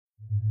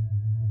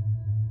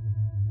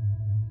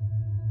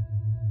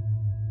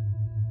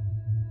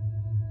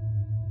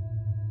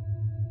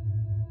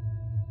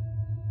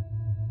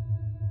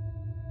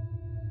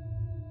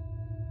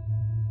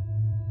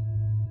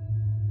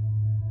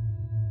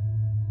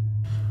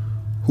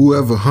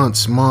Whoever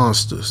hunts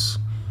monsters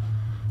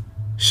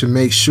should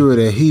make sure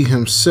that he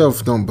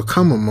himself don't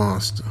become a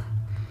monster.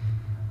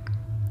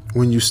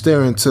 When you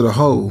stare into the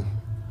hole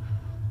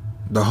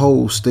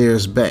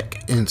stares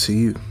back into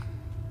you.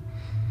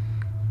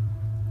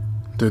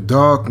 The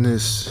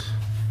darkness,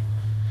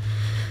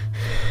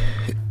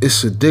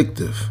 it's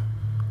addictive.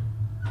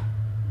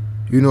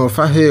 You know, if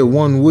I had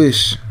one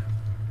wish,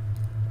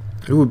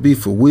 it would be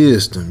for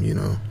wisdom, you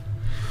know.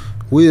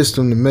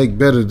 Wisdom to make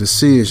better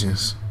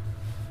decisions.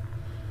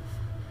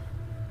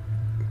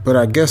 But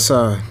I guess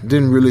I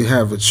didn't really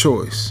have a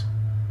choice.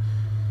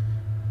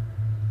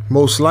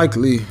 Most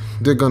likely,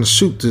 they're gonna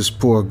shoot this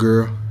poor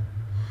girl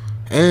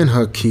and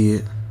her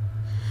kid,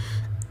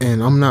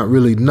 and I'm not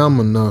really numb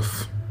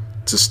enough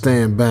to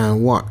stand by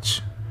and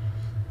watch.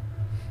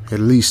 At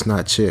least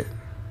not yet.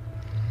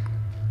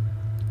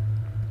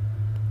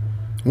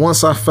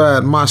 Once I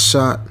fired my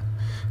shot,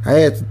 I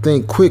had to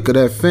think quick of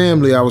that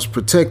family I was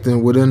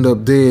protecting would end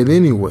up dead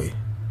anyway.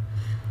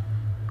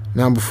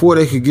 Now, before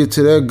they could get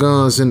to their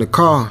guns in the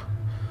car,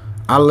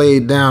 I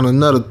laid down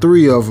another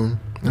 3 of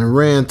them and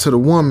ran to the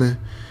woman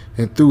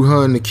and threw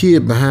her and the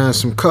kid behind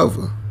some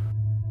cover.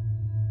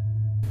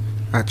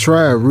 I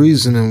tried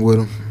reasoning with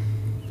them.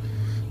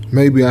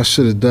 Maybe I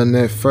should have done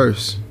that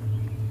first.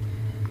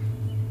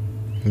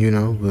 You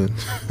know, but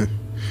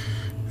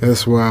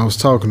that's what I was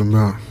talking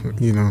about,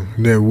 you know,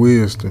 that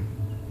wisdom.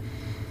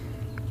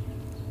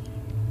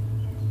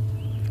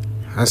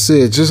 I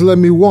said, just let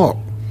me walk.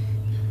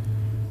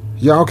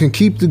 Y'all can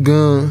keep the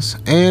guns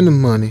and the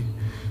money.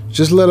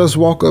 Just let us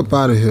walk up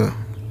out of here.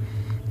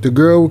 The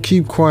girl will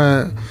keep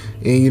quiet,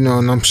 and you know,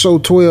 and I'm sure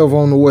 12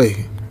 on the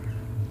way.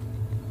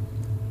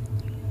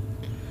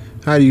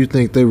 How do you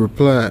think they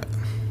replied?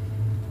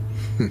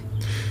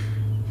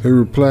 They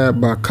replied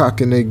by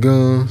cocking their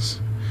guns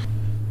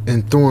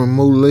and throwing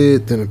more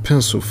lead than a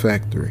pencil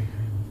factory.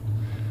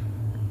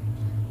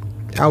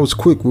 I was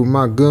quick with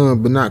my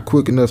gun, but not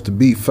quick enough to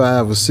beat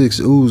 5 or 6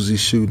 Uzis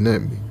shooting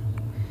at me.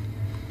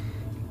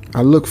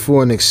 I looked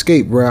for an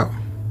escape route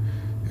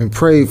and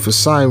prayed for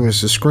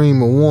sirens to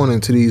scream a warning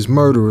to these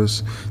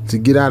murderers to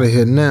get out of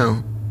here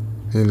now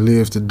and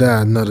live to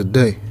die another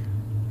day.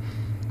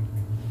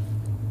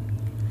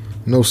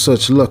 No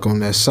such luck on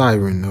that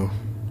siren, though.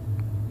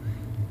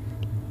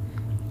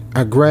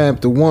 I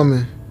grabbed the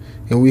woman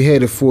and we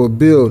headed for a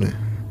building,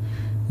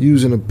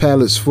 using the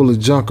pallets full of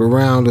junk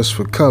around us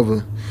for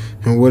cover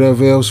and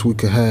whatever else we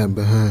could hide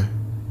behind.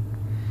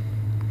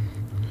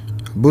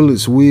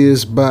 Bullets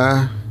whizzed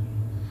by.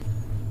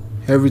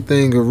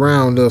 Everything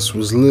around us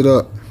was lit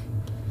up.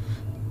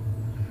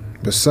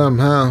 But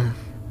somehow,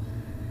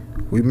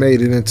 we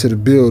made it into the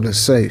building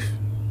safe.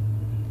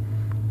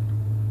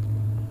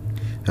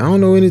 I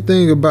don't know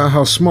anything about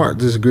how smart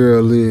this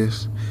girl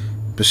is,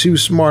 but she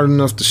was smart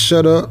enough to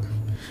shut up,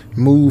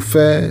 move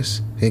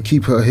fast, and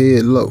keep her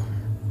head low.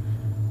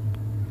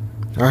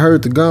 I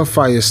heard the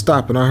gunfire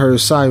stop and I heard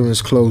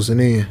sirens closing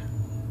in.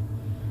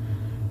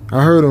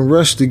 I heard them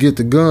rush to get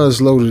the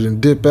guns loaded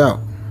and dip out.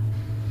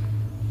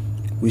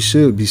 We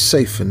should be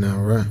safer now,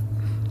 right?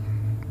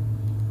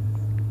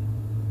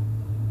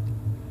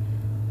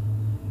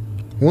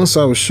 Once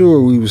I was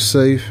sure we were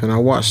safe and I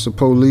watched the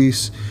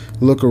police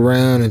look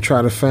around and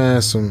try to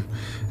find some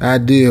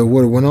idea of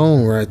what went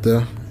on right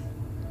there,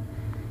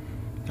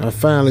 I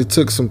finally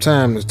took some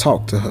time to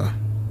talk to her.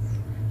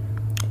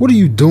 What are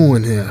you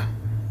doing here?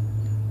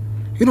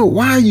 You know,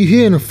 why are you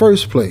here in the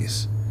first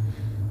place?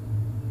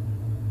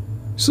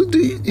 So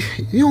you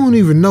don't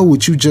even know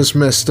what you just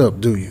messed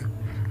up, do you?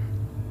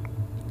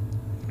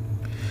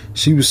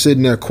 She was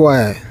sitting there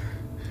quiet.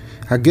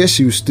 I guess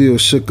she was still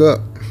shook up,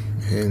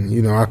 and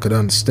you know, I could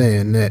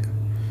understand that.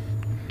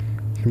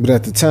 But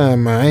at the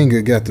time, my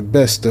anger got the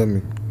best of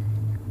me.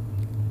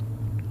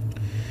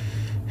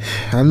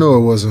 I know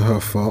it wasn't her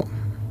fault.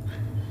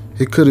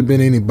 It could have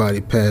been anybody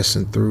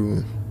passing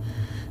through.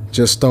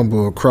 Just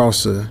stumbled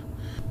across a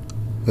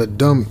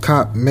dumb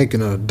cop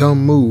making a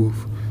dumb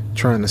move,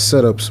 trying to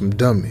set up some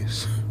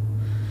dummies.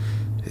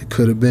 It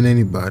could have been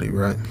anybody,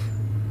 right?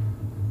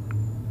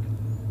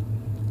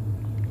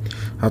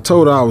 I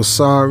told her I was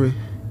sorry,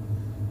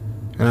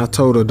 and I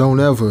told her don't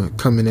ever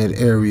come in that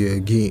area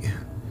again.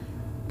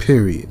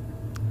 Period.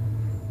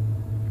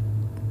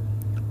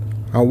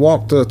 I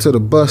walked her to the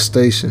bus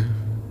station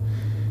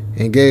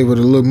and gave her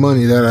the little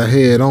money that I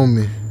had on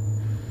me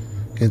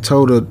and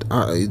told her,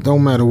 it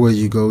don't matter where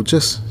you go,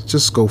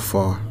 just go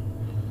far.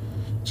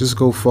 Just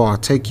go far.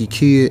 Take your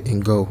kid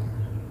and go.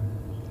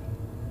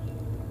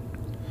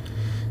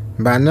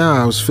 By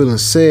now I was feeling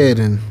sad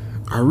and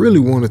I really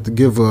wanted to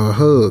give her a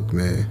hug,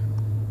 man.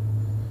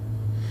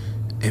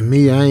 And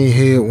me, I ain't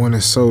had one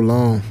in so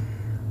long.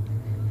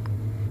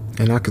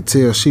 And I could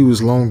tell she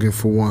was longing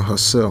for one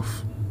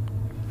herself.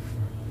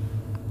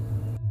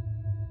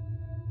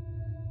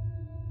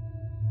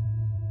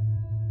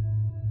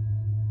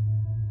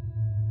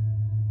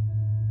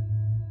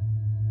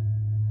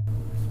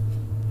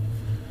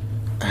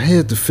 I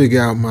had to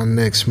figure out my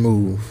next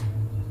move.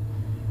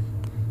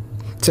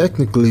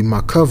 Technically,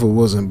 my cover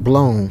wasn't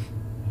blown.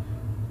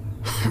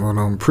 But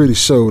I'm pretty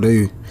sure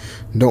they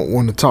don't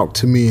want to talk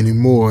to me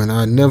anymore, and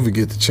I never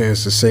get the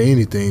chance to say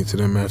anything to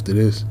them after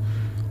this.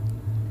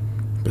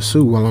 But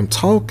shoot, while I'm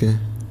talking,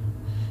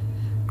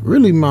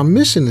 really my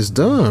mission is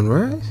done,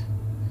 right?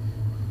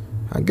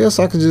 I guess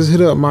I could just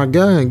hit up my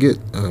guy and get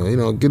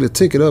a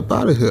ticket up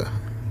out of here.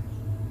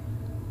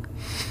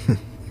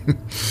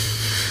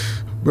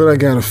 But I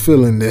got a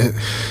feeling that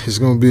it's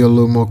going to be a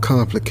little more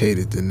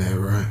complicated than that,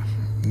 right?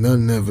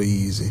 Nothing ever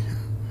easy,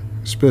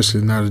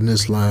 especially not in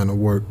this line of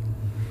work.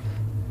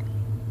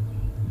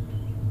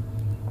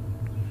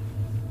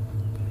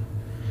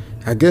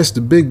 I guess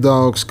the big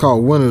dogs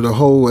caught wind of the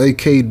whole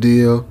AK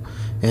deal,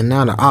 and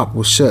now the op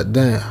was shut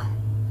down.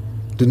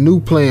 The new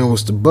plan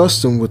was to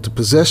bust them with the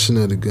possession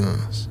of the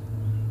guns.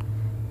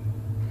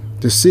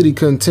 The city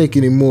couldn't take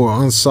any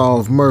more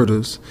unsolved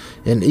murders,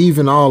 and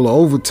even all the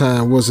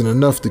overtime wasn't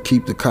enough to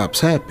keep the cops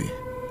happy.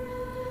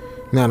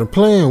 Now the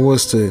plan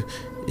was to,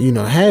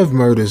 have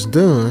murders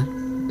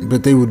done,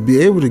 but they would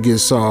be able to get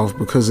solved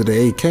because of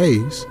the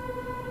AKs.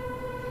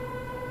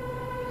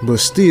 But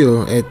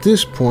still, at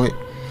this point,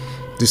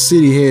 the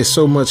city had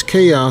so much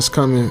chaos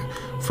coming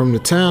from the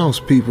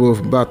townspeople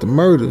about the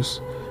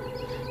murders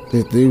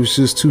that they was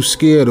just too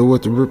scared of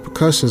what the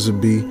repercussions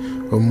would be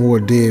of more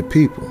dead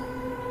people.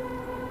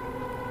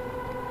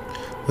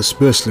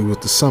 Especially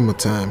with the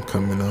summertime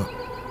coming up.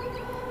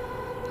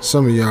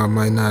 Some of y'all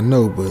might not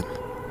know, but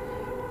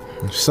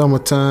in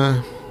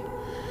summertime,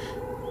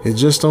 it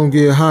just don't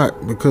get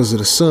hot because of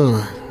the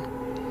sun.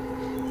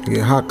 It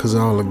get hot because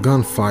of all the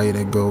gunfire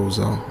that goes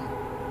on.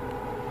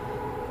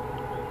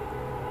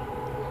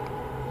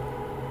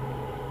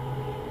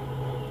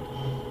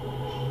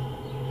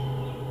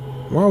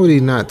 Why would he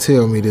not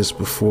tell me this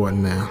before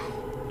now?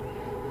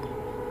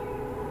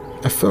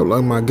 I felt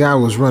like my guy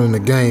was running the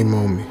game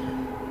on me.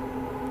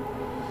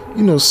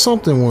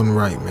 Something wasn't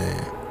right,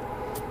 man.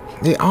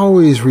 They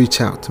always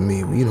reach out to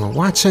me.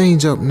 Why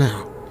change up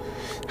now?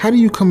 How do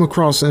you come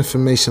across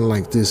information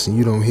like this and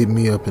you don't hit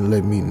me up and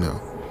let me know?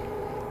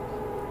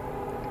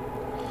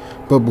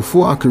 But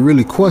before I could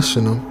really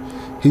question him,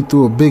 he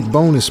threw a big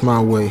bonus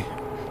my way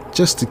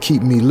just to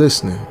keep me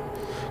listening,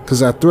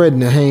 because I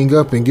threatened to hang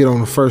up and get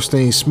on the first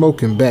thing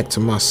smoking back to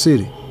my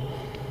city.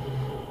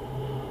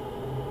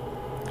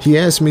 He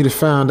asked me to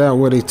find out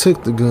where they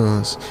took the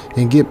guns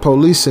and get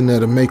police in there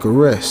to make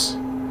arrests.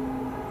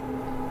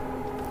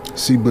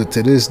 See, but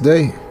to this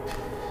day,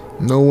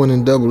 no one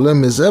in Double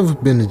M has ever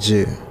been to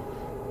jail.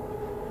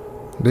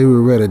 They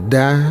would rather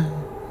die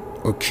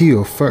or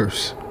kill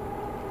first.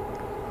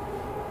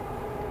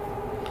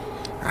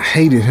 I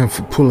hated him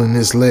for pulling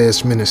this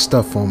last minute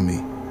stuff on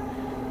me,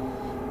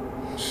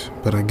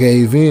 but I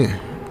gave in.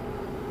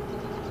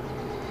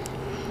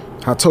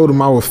 I told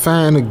him I would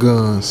find the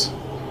guns,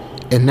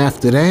 and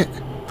after that,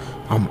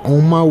 I'm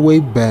on my way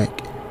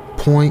back,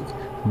 point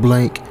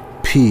blank,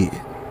 period.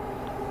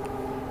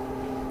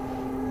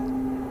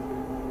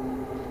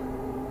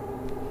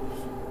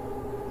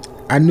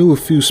 I knew a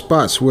few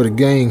spots where the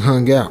gang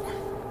hung out.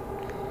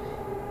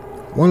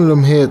 One of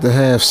them had to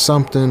have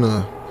something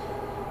or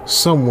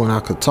someone I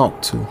could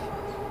talk to.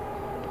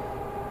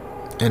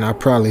 And I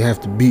probably have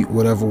to beat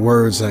whatever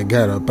words I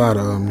got up out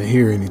of them to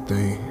hear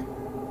anything.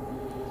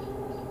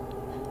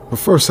 But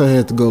first I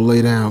had to go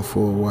lay down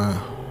for a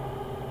while.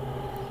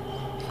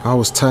 I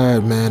was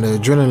tired, man. The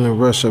adrenaline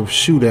rush of a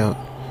shootout,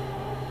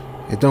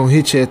 it don't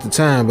hit you at the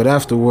time, but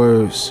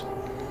afterwards,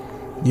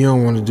 you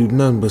don't want to do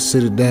nothing but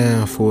sit it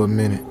down for a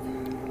minute.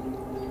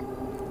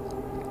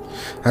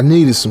 I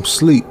needed some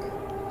sleep.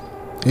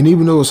 And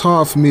even though it's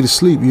hard for me to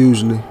sleep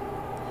usually,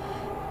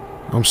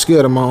 I'm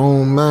scared of my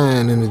own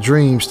mind and the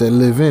dreams that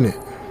live in it.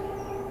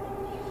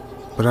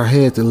 But I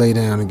had to lay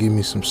down and give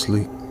me some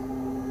sleep.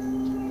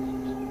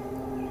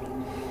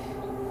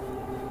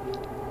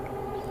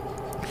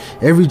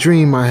 Every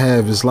dream I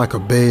have is like a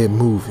bad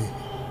movie.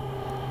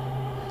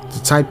 The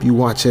type you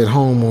watch at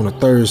home on a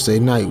Thursday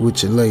night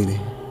with your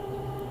lady.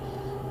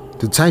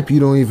 The type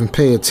you don't even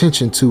pay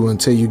attention to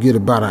until you get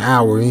about an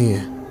hour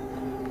in.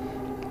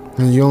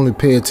 And you only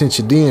pay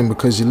attention then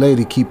because your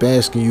lady keep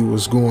asking you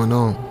what's going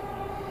on.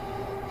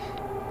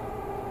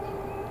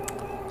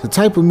 The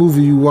type of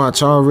movie you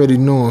watch already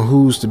knowing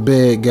who's the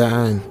bad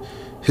guy and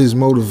his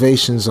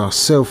motivations are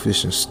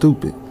selfish and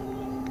stupid.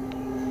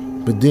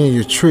 But then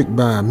you're tricked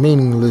by a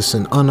meaningless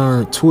and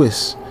unearned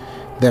twist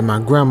that my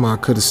grandma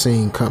could have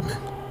seen coming.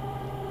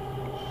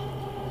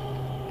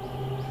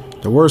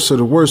 The worst of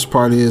the worst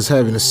part is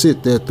having to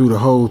sit there through the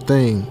whole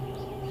thing,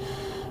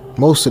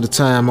 most of the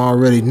time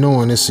already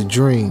knowing it's a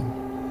dream,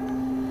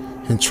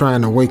 and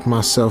trying to wake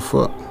myself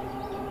up.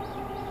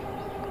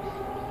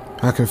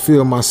 I can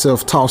feel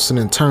myself tossing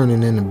and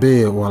turning in the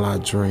bed while I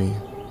dream.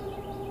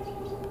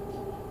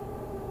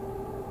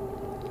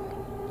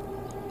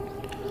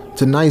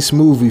 Tonight's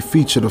movie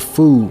featured a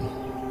fool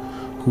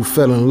who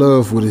fell in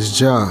love with his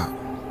job,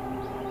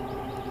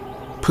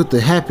 put the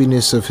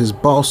happiness of his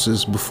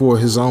bosses before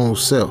his own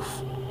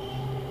self.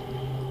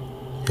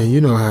 And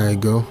you know how it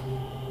go.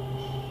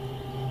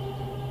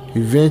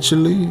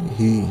 Eventually,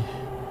 he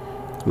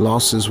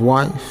lost his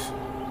wife,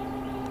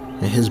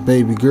 and his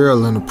baby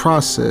girl in the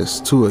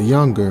process to a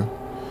younger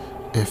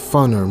and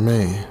funner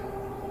man.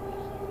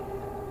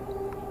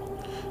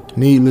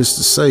 Needless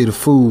to say, the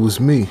fool was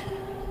me.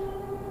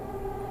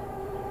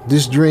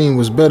 This dream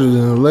was better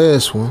than the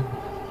last one,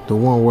 the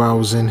one where I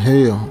was in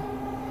hell.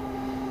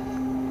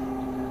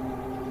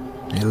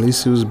 At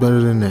least it was better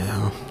than that,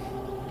 huh?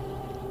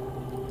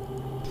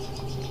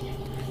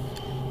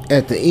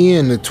 At the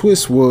end, the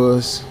twist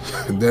was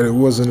that it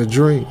wasn't a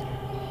dream.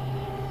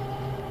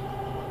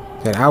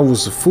 That I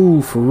was a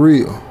fool for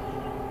real.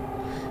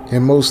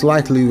 And most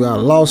likely I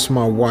lost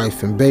my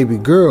wife and baby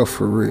girl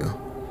for real.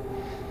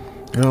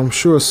 And I'm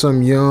sure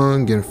some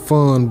young and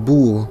fun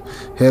bull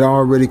had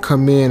already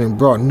come in and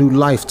brought new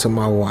life to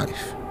my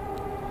wife.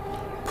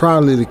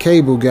 Probably the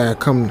cable guy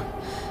come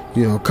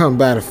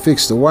by to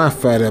fix the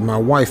Wi-Fi that my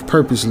wife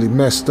purposely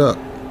messed up.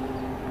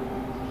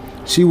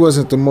 She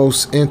wasn't the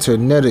most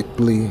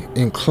internetically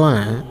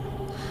inclined,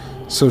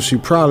 so she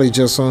probably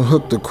just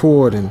unhooked the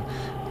cord and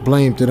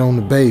blamed it on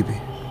the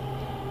baby.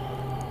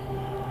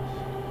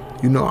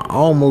 I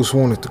almost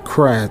wanted to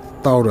cry at the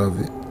thought of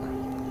it.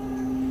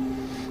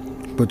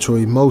 But your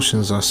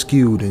emotions are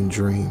skewed in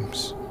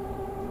dreams.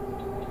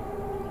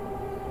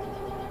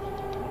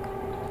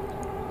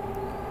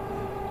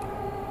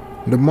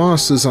 The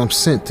monsters I'm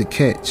sent to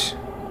catch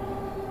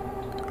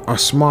are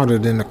smarter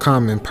than the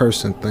common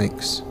person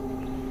thinks.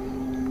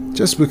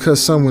 Just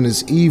because someone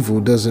is evil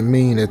doesn't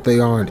mean that they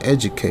aren't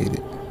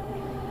educated.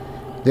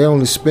 They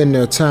only spend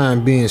their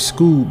time being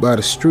schooled by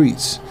the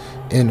streets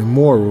and the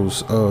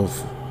morals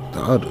of the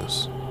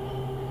others.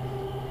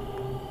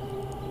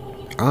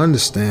 I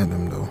understand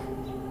them though.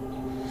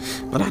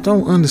 But I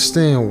don't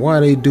understand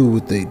why they do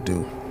what they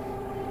do.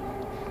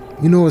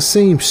 It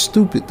seems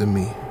stupid to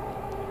me.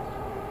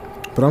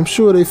 But I'm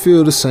sure they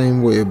feel the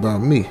same way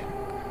about me.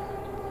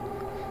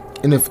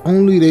 And if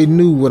only they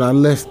knew what I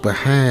left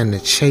behind to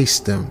chase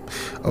them.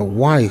 A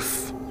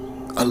wife,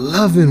 a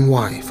loving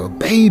wife, a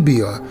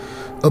baby,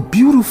 a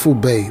beautiful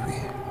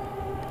baby.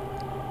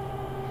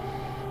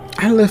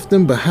 I left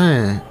them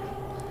behind,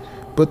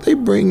 but they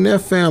bring their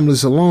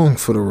families along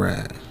for the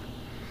ride.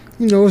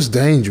 It's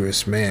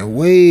dangerous, man,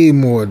 way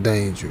more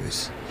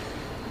dangerous.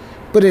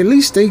 But at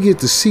least they get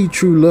to see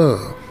true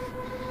love.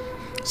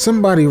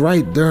 Somebody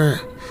right there,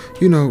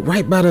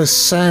 right by their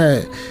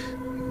side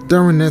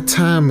during their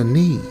time of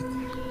need.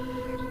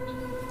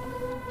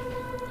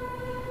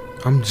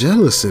 I'm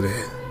jealous of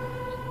that.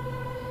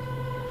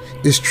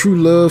 Is true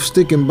love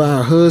sticking by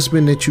a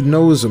husband that you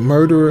know is a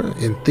murderer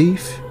and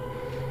thief?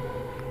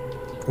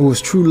 Or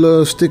is true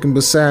love sticking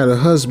beside a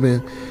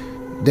husband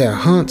that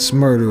hunts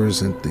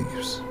murderers and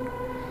thieves?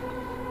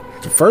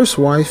 The first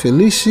wife, at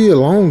least she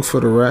along for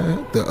the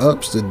ride, the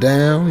ups, the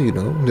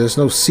down, there's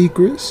no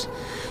secrets.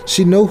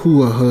 She know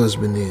who her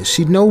husband is.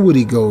 She know what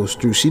he goes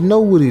through. She know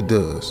what he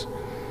does.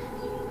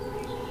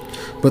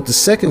 But the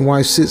second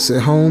wife sits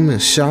at home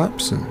and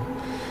shops and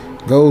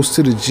goes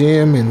to the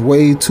gym in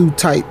way too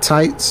tight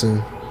tights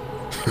and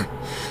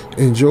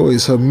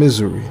enjoys her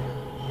misery.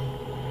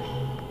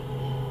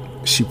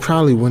 She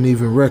probably wouldn't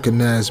even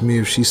recognize me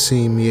if she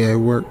seen me at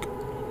work,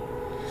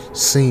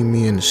 seen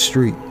me in the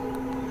street.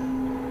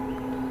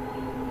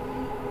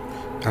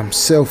 I'm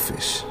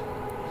selfish.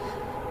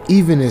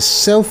 Even as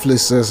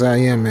selfless as I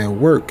am at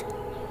work,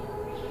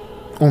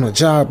 on a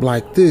job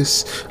like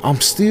this, I'm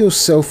still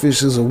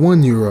selfish as a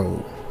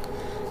 1-year-old.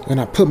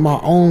 And I put my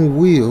own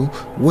will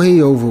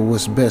way over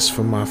what's best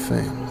for my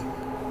family.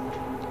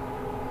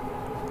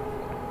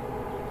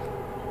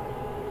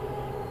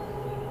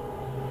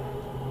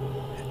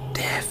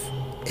 Death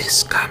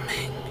is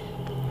coming.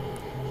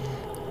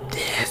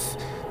 Death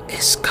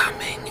is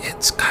coming.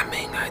 It's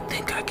coming. I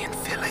think I can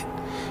feel it.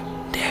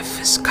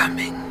 Death is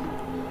coming.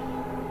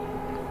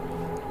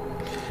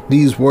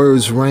 These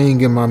words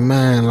rang in my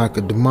mind like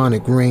a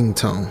demonic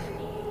ringtone.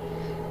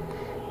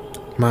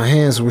 My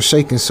hands were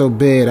shaking so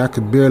bad I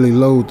could barely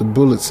load the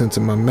bullets into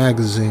my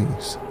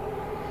magazines.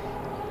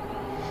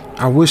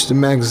 I wish the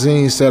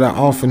magazines that I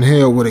often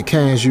held were the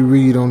kinds you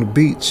read on the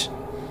beach,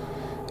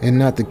 and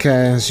not the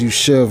kinds you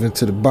shove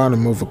into the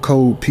bottom of a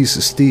cold piece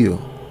of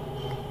steel,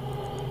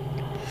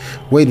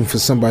 waiting for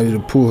somebody to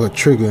pull her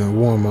trigger and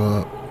warm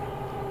her up.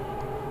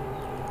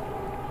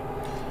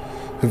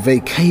 A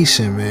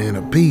vacation, man,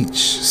 a beach,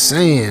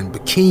 sand,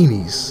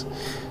 bikinis,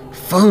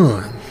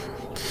 fun.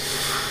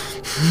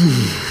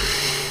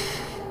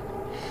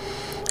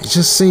 It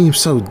just seems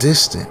so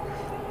distant.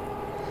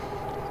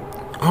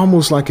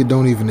 Almost like it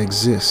don't even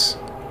exist.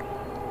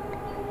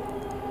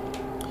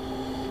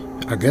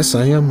 I guess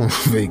I am on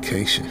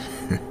vacation.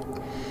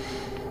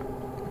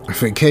 A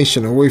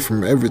vacation away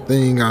from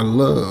everything I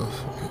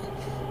love.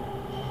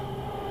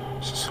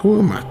 Just, who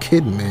am I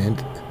kidding, man?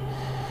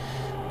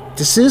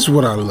 This is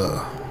what I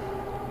love.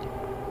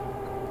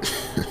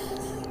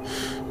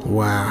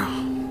 Wow.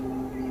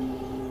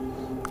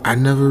 I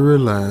never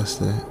realized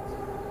that.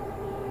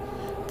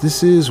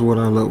 This is what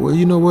I love. Well,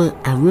 you know what?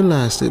 I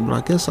realized it, but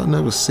I guess I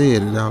never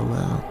said it out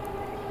loud.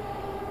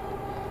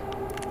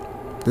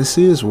 This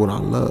is what I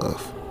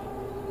love.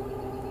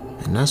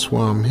 And that's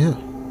why I'm here.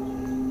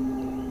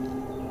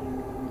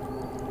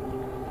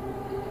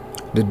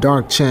 The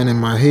dark chant in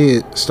my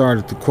head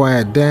started to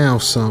quiet down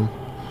some,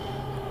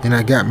 and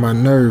I got my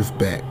nerve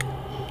back.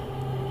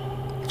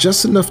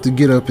 Just enough to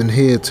get up and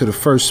head to the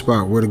first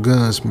spot where the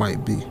guns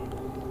might be.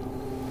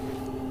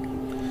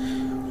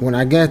 When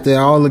I got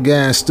there, all the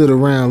guys stood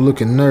around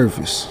looking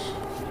nervous.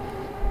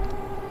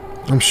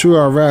 I'm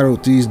sure I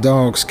rattled these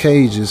dogs'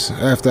 cages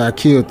after I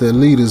killed their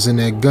leaders in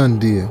that gun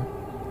deal.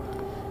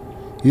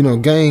 You know,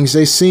 gangs,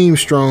 they seem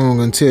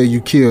strong until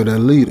you kill their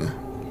leader.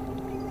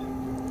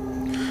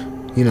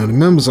 You know, the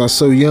members are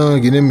so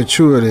young and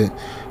immature that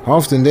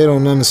often they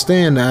don't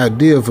understand the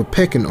idea of a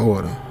pecking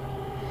order.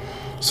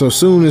 So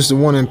soon as the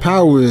one in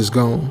power is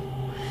gone,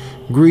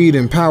 greed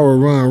and power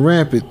run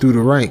rampant through the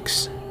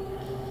ranks,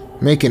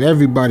 making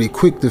everybody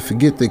quick to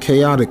forget the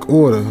chaotic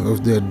order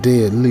of their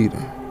dead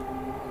leader.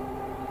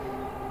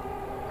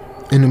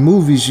 In the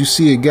movies, you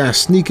see a guy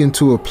sneak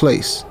into a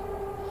place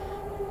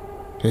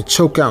and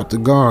choke out the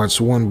guards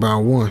one by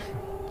one,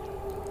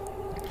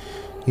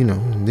 you know,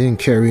 and then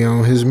carry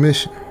on his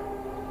mission.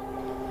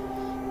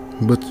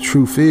 But the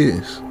truth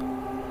is,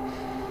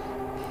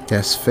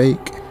 that's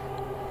fake,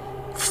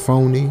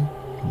 phony,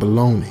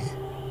 baloney.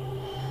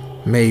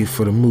 Made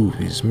for the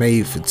movies,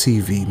 made for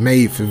TV,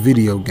 made for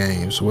video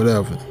games,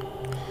 whatever.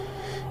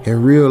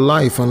 In real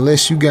life,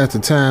 unless you got the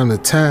time to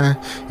tie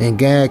and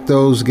gag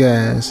those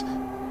guys,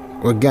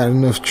 or got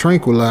enough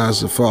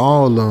tranquilizer for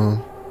all of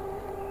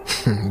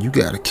them, you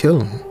gotta kill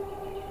them.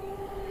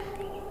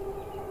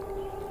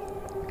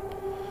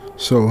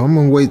 So I'm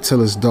gonna wait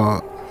till it's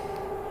dark,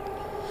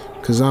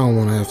 cause I don't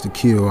wanna have to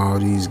kill all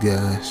these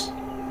guys.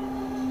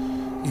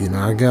 You know,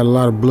 I got a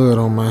lot of blood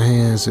on my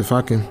hands. If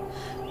I can,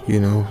 you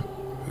know,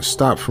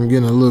 stop from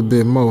getting a little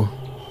bit more,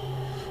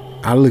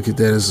 I look at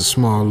that as a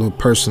small little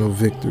personal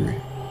victory.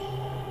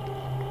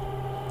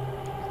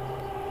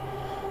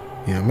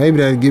 You know, maybe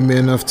that'll give me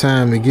enough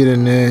time to get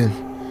in there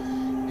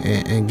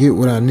and get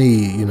what I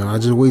need. You know, I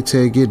just wait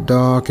till it get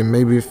dark and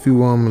maybe a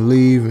few of them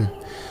leave, and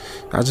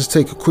I just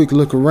take a quick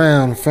look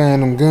around and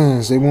find them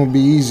guns. They won't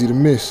be easy to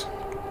miss.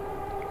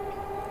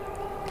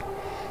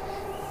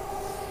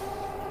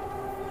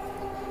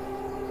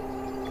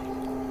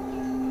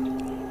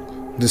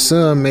 The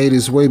sun made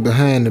its way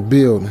behind the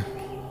building.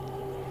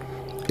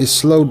 It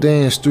slow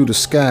danced through the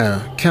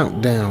sky, a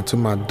countdown to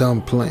my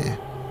dumb plan.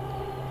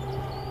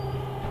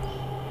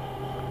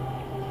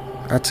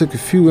 I took a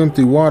few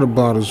empty water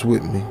bottles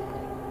with me,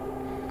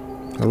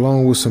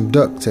 along with some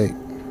duct tape.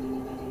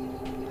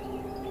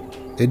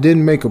 It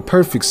didn't make a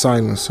perfect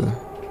silencer,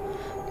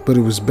 but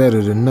it was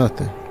better than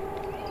nothing.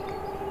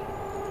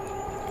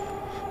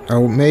 I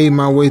made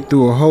my way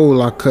through a hole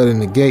I cut in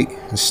the gate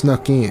and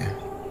snuck in.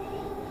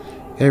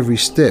 Every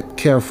step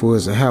careful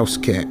as a house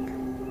cat.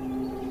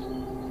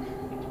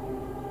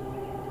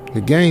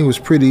 The gang was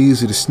pretty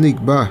easy to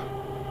sneak by.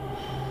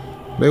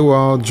 They were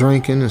all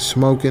drinking and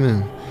smoking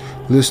and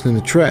listening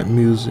to trap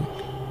music,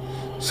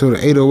 so the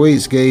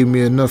 808s gave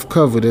me enough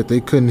cover that they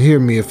couldn't hear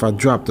me if I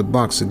dropped a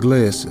box of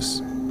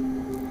glasses.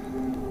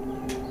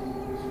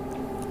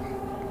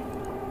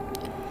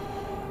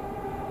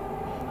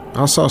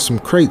 I saw some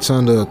crates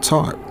under a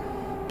tarp.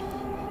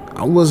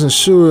 I wasn't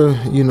sure,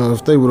 you know,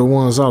 if they were the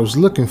ones I was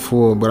looking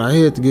for, but I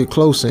had to get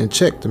closer and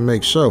check to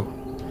make sure.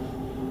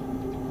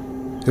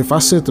 If I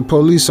sent the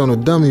police on a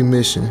dummy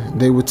mission,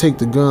 they would take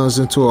the guns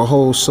into a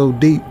hole so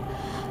deep,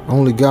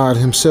 only God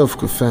himself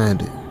could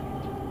find it.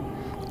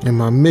 And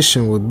my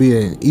mission would be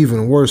an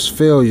even worse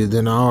failure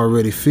than I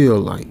already feel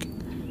like.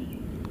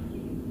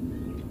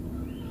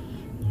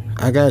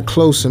 I got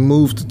close and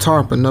moved the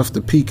tarp enough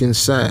to peek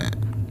inside.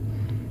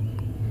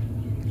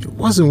 It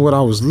wasn't what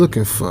I was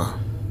looking for.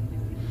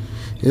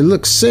 It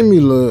looked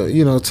similar,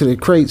 you know, to the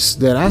crates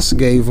that I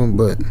gave them,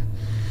 but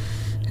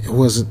it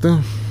wasn't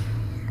them.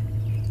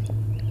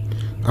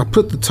 I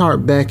put the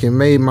tarp back and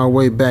made my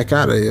way back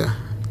out of there.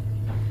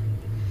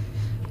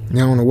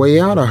 Now on the way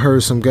out, I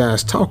heard some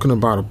guys talking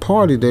about a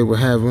party they were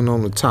having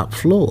on the top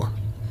floor.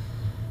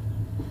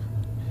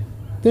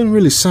 Didn't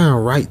really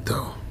sound right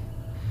though.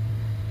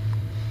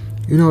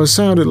 You know, it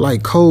sounded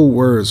like code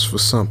words for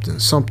something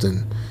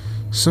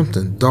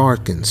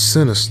dark and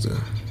sinister.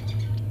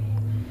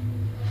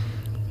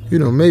 You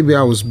know, maybe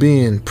I was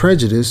being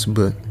prejudiced,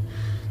 but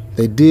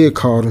they did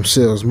call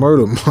themselves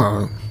Murder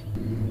Mob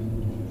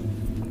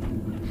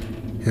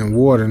and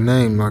wore the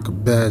name like a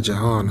badge of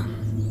honor.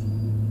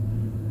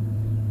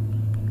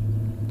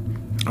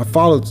 I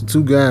followed the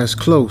two guys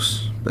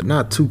close, but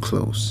not too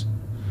close,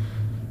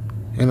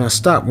 and I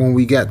stopped when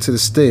we got to the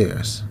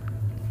stairs.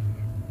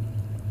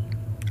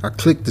 I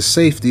clicked the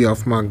safety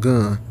off my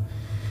gun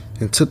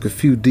and took a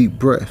few deep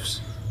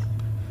breaths.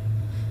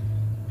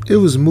 It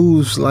was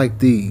moves like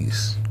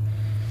these,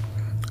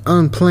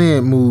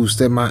 unplanned moves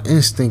that my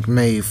instinct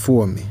made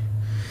for me,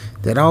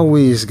 that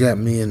always got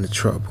me into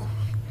trouble.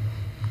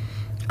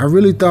 I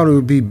really thought it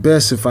would be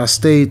best if I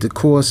stayed the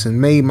course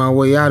and made my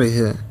way out of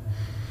here,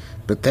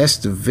 but that's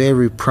the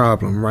very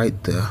problem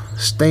right there.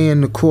 Staying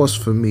the course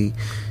for me,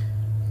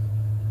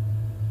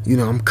 you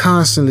know, I'm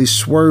constantly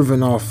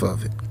swerving off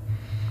of it,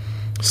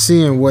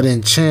 seeing what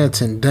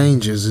enchanting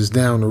dangers is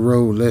down the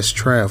road less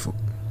traveled.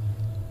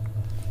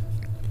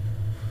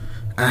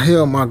 I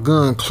held my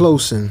gun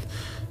close and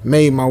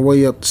made my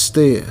way up the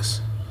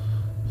stairs.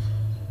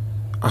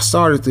 I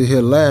started to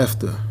hear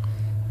laughter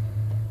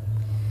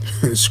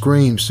and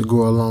screams to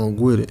go along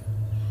with it.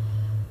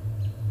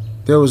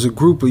 There was a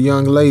group of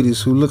young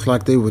ladies who looked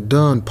like they were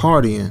done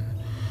partying,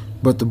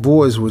 but the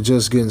boys were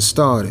just getting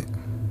started.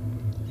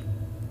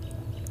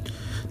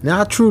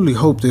 Now I truly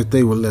hoped that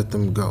they would let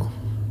them go,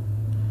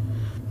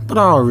 but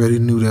I already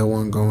knew that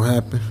wasn't gonna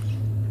happen.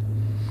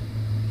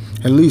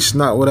 At least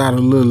not without a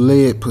little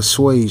lead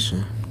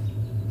persuasion.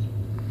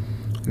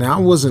 Now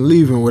I wasn't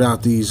leaving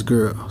without these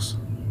girls.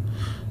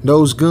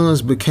 Those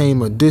guns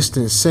became a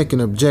distant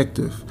second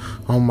objective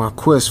on my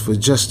quest for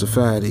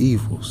justified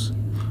evils.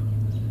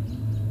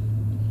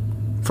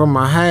 From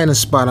my hiding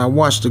spot, I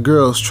watched the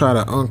girls try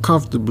to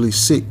uncomfortably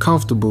sit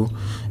comfortable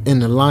in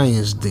the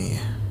lion's den.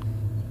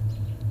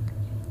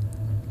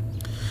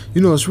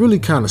 You know, it's really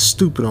kind of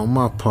stupid on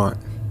my part,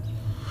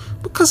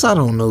 because I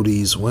don't know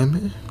these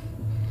women.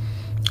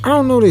 I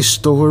don't know their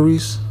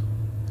stories.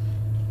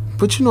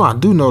 But you know, I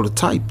do know the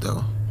type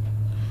though.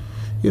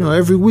 You know,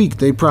 every week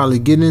they probably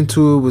get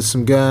into it with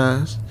some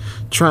guys,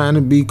 trying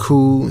to be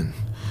cool and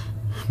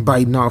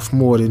biting off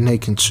more than they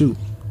can chew.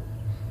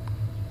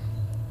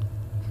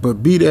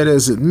 But be that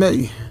as it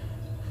may,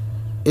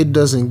 it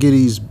doesn't get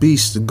these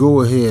beasts to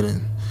go ahead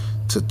and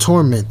to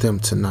torment them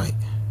tonight.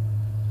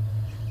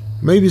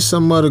 Maybe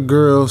some other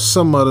girls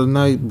some other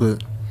night,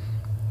 but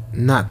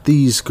not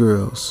these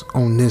girls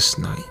on this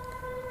night.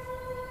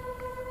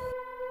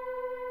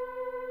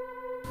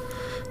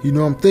 You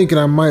know, I'm thinking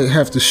I might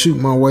have to shoot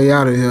my way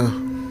out of here.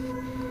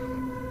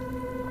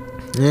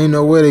 There ain't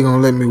no way they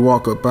gonna let me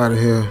walk up out of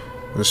here,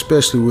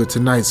 especially with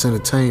tonight's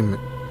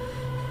entertainment.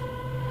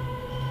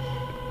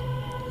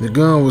 The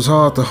gun was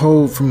hard to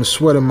hold from the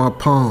sweat in my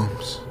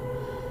palms.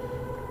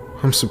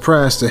 I'm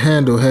surprised the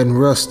handle hadn't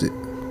rusted.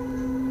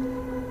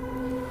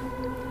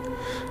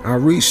 I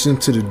reached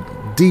into the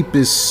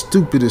deepest,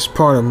 stupidest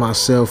part of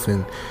myself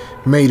and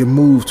made a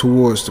move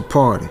towards the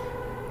party.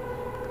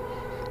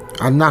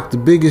 I knocked the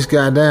biggest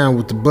guy down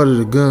with the butt of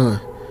the gun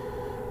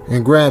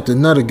and grabbed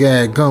another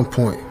guy at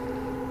gunpoint.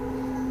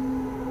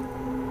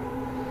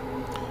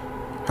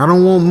 I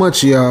don't want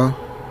much, y'all.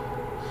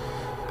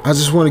 I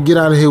just want to get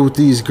out of here with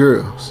these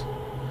girls.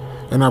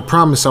 And I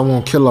promise I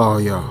won't kill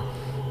all y'all.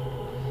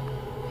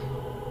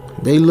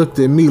 They looked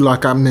at me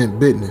like I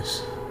meant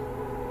business.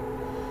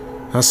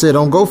 I said,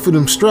 don't go for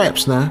them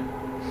straps now.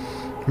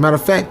 Matter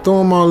of fact, throw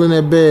them all in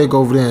that bag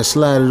over there and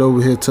slide it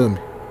over here to me.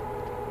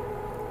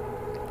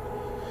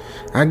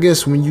 I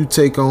guess when you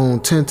take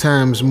on 10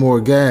 times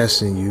more gas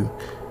than you,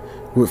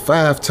 with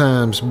 5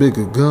 times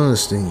bigger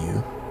guns than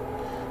you,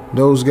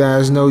 those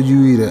guys know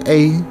you either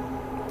A,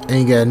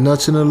 ain't got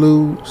nothing to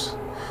lose,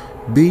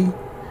 B,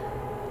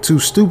 too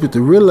stupid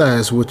to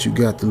realize what you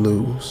got to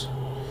lose,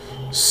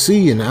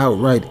 C, an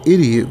outright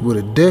idiot with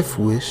a death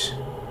wish,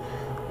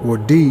 or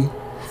D,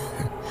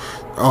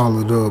 all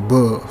of the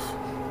above.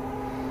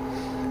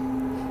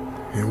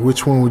 And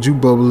which one would you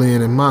bubble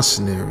in my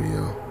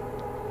scenario?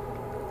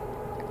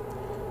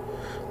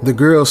 The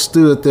girls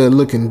stood there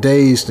looking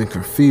dazed and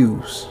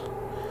confused.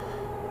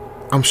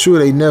 I'm sure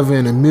they never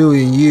in a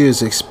million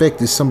years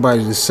expected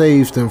somebody to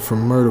save them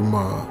from murder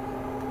mob.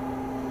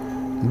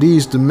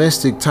 These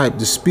domestic type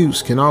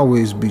disputes can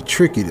always be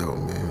tricky though,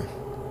 man.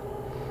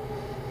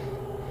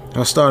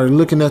 I started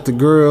looking at the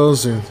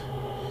girls and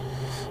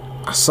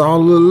I saw a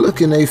little look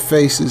in their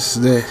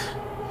faces that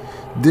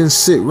didn't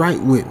sit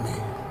right with me.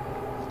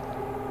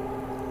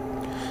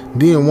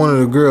 Then one of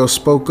the girls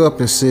spoke up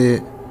and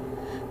said,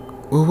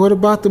 well, what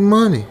about the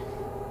money?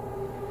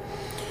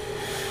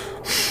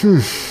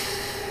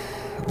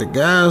 The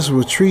guys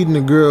were treating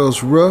the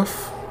girls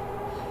rough,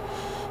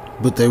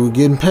 but they were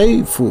getting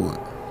paid for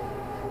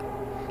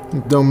it.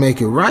 It don't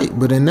make it right,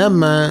 but in their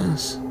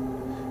minds,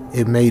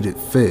 it made it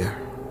fair.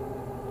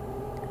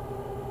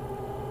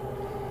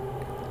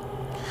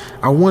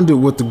 I wondered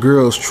what the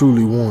girls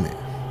truly wanted.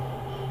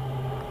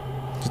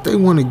 Did they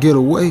want to get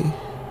away,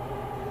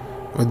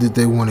 or did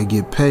they want to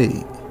get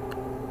paid?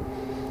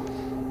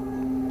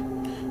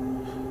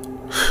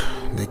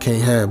 They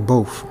can't have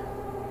both.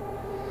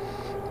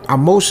 I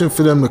motioned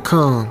for them to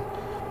come,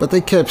 but they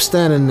kept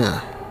standing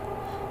there,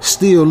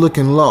 still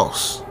looking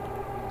lost.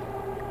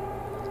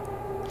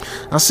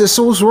 I said,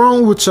 so what's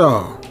wrong with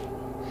y'all?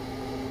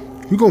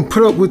 You gonna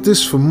put up with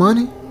this for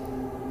money?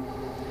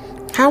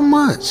 How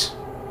much?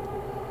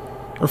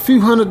 A few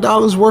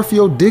 $100s worth of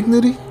your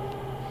dignity?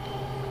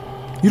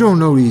 You don't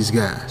know these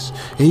guys,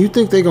 and you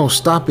think they gonna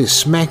stop at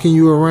smacking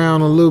you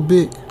around a little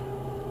bit?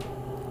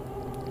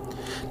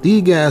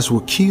 These guys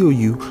will kill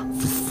you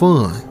for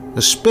fun,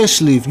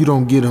 especially if you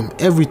don't get them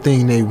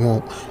everything they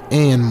want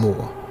and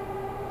more.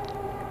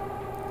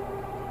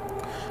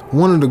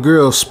 One of the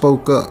girls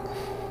spoke up,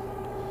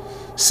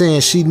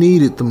 saying she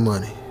needed the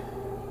money,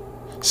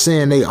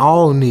 saying they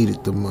all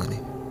needed the money.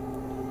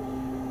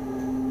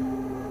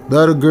 The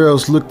other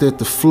girls looked at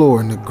the floor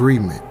in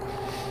agreement.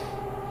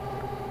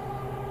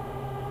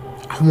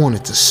 I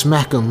wanted to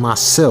smack them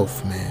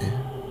myself, man.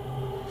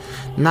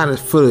 Not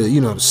for the,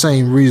 the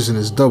same reason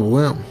as Double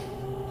M.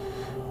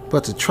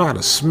 but to try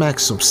to smack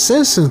some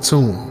sense into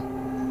him.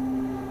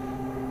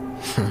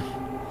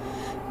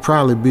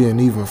 Probably be an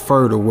even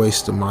further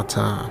waste of my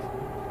time.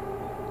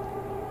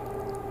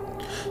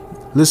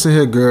 Listen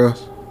here,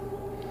 girls.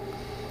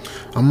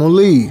 I'm gonna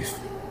leave.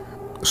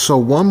 So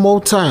one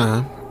more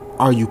time,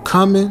 are you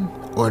coming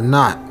or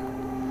not?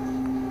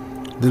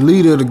 The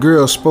leader of the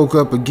girls spoke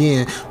up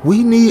again.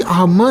 We need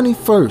our money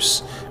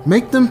first.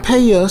 Make them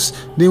pay us,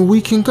 then we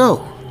can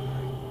go.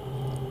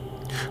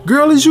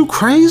 Girl, is you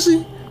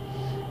crazy?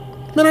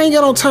 Man, I ain't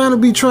got no time to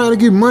be trying to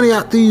get money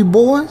out these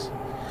boys.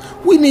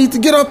 We need to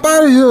get up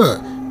out of here.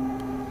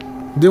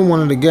 Then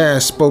one of the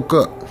guys spoke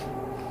up.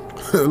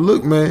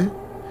 Look, man,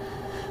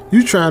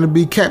 you trying to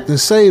be Captain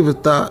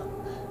Save-A-Thought,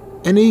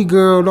 and these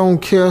girls don't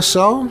care,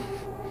 Shaw.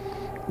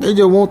 They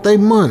just want their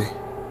money.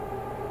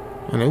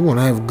 And they want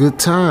to have a good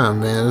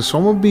time, man. So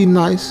I'm going to be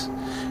nice.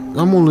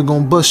 I'm only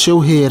going to bust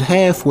your head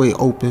halfway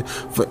open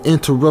for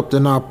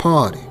interrupting our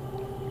party.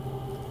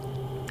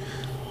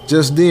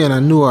 Just then, I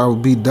knew I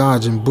would be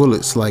dodging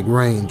bullets like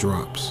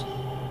raindrops.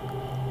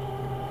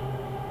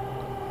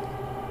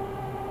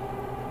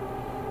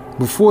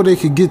 Before they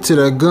could get to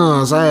their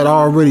guns, I had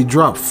already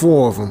dropped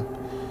 4 of them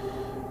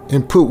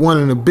and put one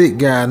in the big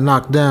guy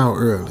knocked down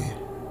early.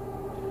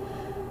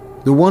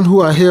 The one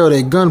who I held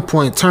at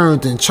gunpoint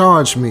turned and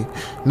charged me,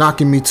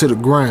 knocking me to the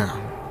ground.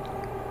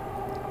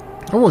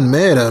 I wasn't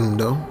mad at him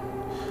though,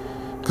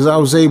 because I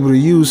was able to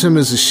use him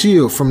as a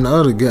shield from the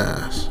other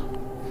guys.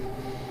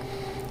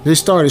 They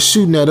started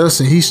shooting at us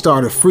and he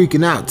started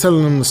freaking out,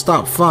 telling them to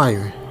stop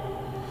firing.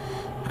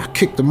 I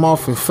kicked him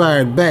off and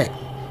fired back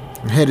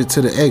and headed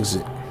to the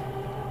exit.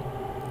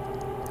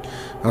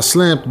 I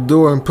slammed the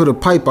door and put a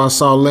pipe I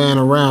saw laying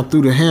around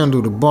through the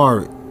handle to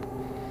bar it.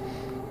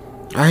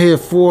 I had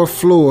 4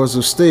 floors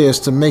of stairs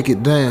to make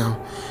it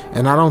down,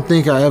 and I don't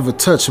think I ever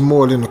touched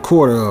more than a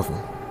quarter of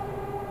them.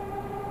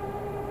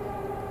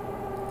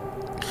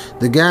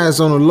 The guys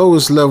on the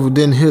lowest level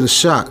didn't hear the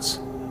shots,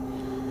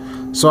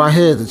 so I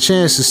had the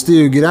chance to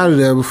still get out of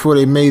there before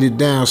they made it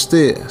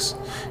downstairs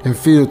and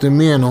filled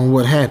them in on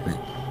what happened.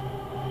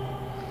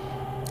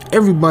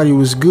 Everybody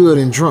was good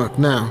and drunk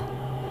now,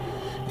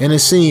 and it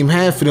seemed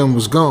half of them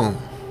was gone.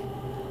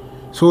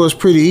 So it was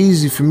pretty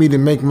easy for me to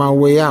make my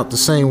way out the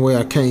same way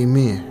I came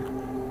in.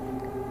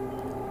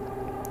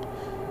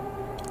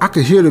 I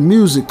could hear the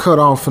music cut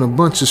off and a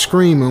bunch of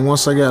screaming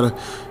once I got a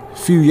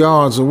few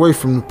yards away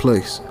from the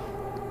place.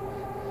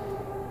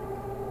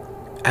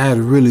 I had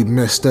really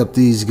messed up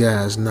these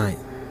guys' night.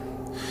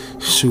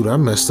 Shoot, I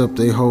messed up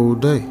their whole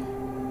day.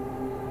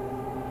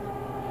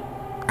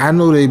 I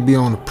know they'd be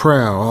on the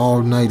prowl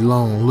all night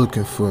long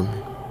looking for me.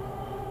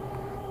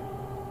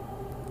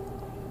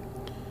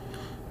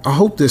 I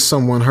hope that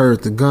someone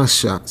heard the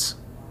gunshots.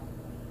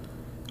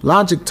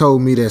 Logic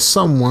told me that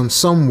someone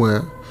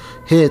somewhere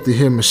had to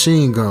hear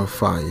machine gun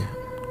fire.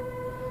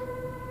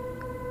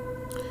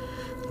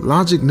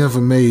 Logic never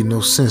made no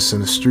sense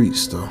in the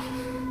streets though.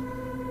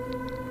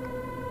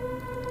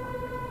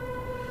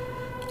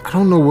 I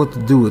don't know what to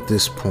do at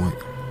this point.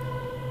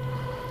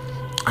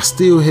 I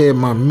still had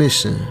my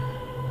mission,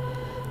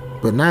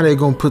 but now they're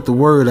gonna put the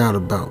word out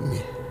about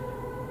me.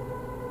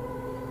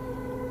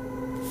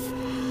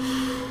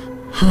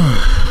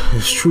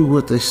 It's true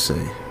what they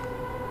say.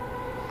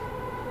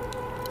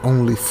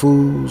 Only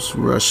fools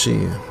rush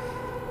in.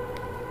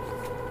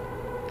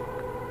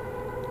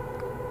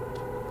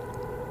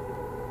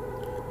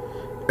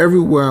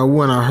 Everywhere I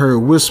went, I heard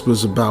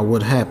whispers about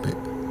what happened.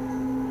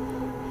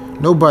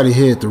 Nobody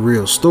had the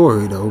real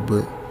story though,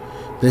 but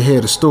they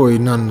had a story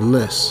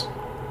nonetheless.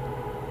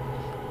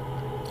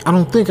 I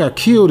don't think I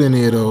killed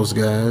any of those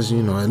guys,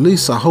 at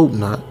least I hope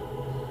not.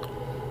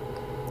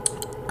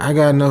 I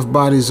got enough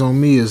bodies on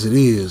me as it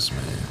is,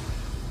 man.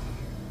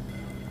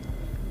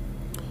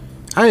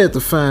 I had to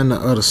find the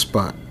other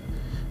spot.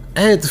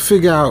 I had to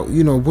figure out,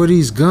 where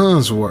these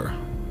guns were.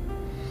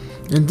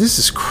 And this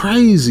is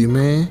crazy,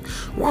 man.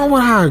 Why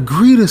would I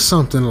agree to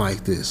something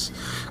like this?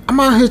 I'm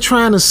out here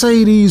trying to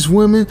save these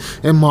women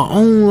and my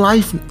own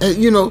life,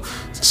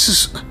 it's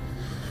just...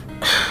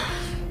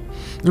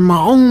 And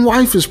my own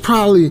wife is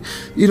probably,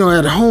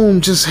 at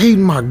home just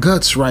hating my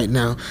guts right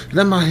now. And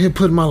I'm out here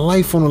putting my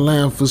life on the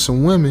line for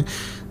some women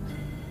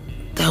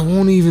that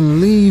won't even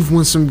leave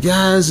when some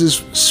guys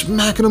is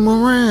smacking them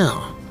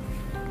around,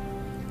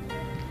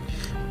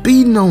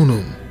 beating on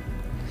them.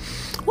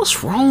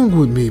 What's wrong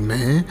with me,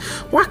 man?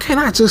 Why can't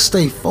I just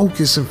stay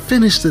focused and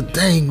finish the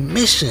dang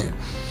mission?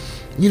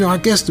 I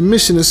guess the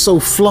mission is so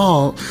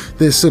flawed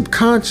that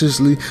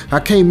subconsciously I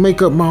can't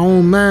make up my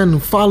own mind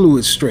and follow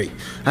it straight.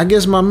 I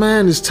guess my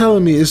mind is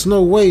telling me it's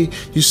no way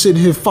you're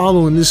sitting here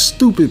following this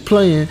stupid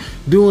plan,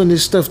 doing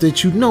this stuff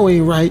that you know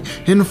ain't right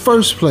in the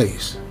first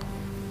place.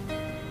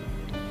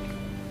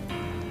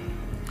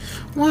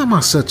 Why am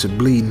I such a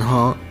bleeding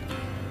heart?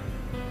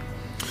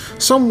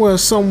 Somewhere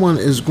someone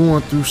is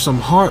going through some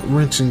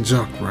heart-wrenching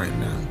junk right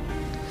now,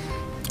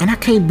 and I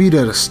can't be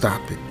there to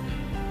stop it.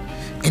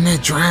 And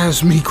that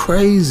drives me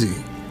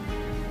crazy.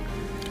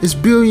 It's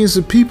billions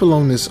of people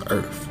on this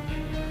earth.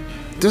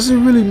 does it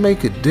really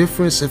make a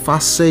difference if I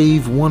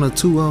save one or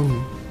two of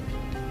them?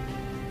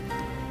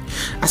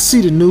 I see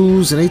the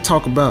news and they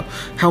talk about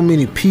how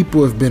many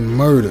people have been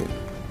murdered.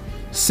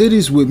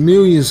 Cities with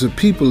millions of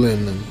people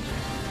in them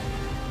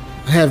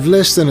have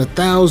less than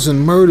 1,000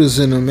 murders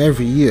in them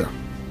every year.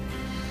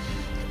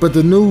 But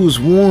the news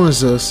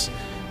warns us,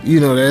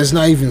 that it's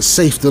not even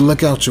safe to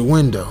look out your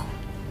window.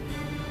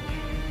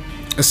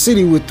 A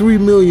city with 3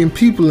 million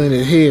people in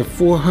it had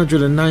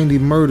 490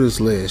 murders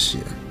last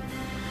year.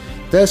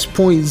 That's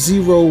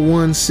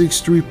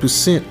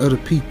 0.0163% of the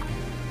people.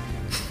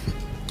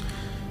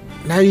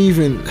 Not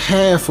even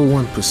half of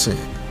 1%.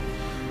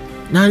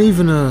 Not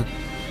even a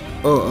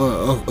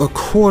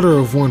quarter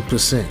of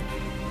 1%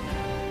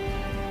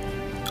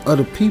 of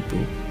the people.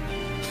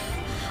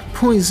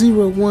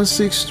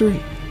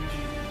 0.0163.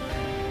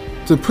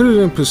 To put it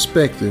in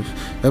perspective,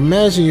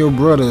 imagine your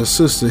brother or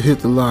sister hit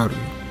the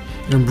lottery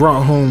and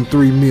brought home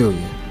 $3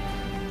 million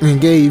and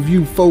gave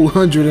you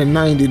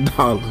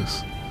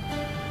 $490.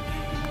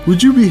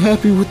 Would you be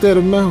happy with that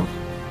amount?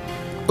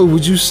 Or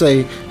would you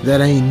say that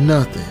ain't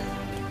nothing?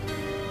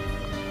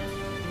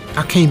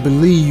 I can't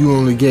believe you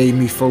only gave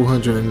me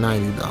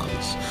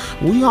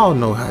 $490. We all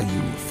know how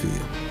you would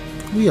feel.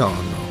 We all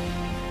know.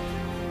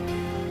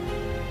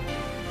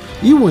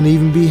 You wouldn't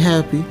even be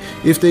happy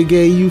if they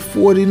gave you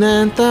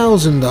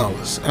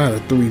 $49,000 out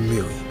of $3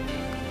 million.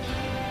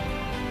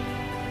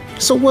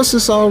 So what's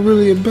this all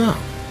really about?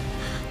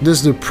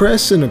 Does the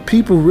press and the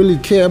people really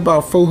care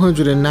about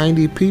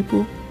 490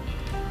 people?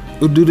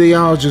 Or do they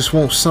all just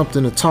want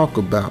something to talk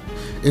about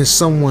and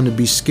someone to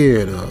be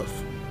scared of?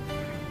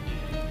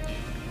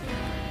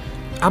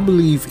 I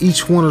believe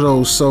each one of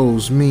those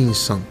souls means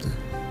something,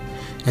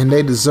 and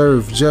they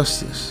deserve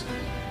justice.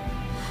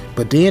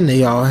 But then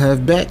they all have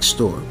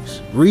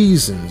backstories,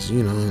 reasons,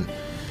 and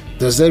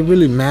does that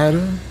really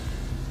matter?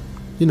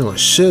 It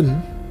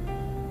shouldn't,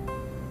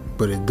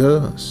 but it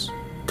does.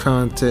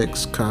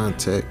 Context,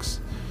 context,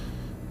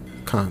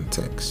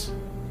 context.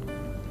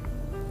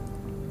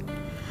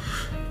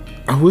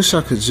 I wish I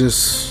could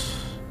just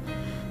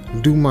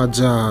do my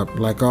job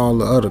like all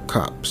the other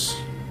cops.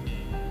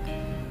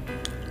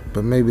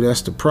 But maybe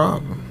that's the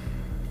problem.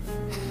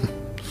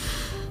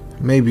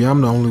 Maybe I'm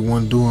the only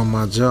one doing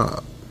my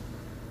job.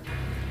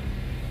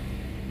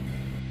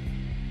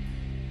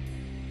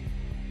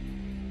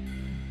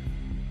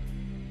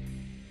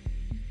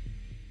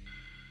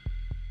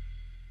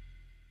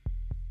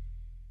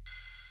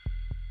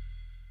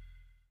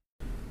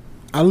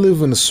 I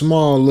live in a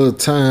small little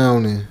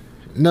town and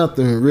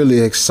nothing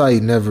really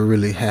exciting ever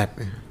really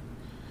happened.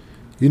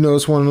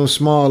 It's one of those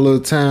small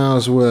little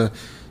towns where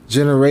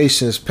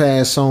generations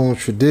pass on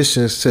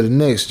traditions to the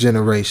next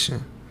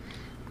generation.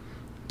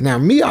 Now,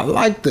 me, I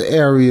like the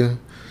area,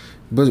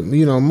 but,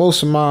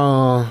 most of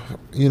my,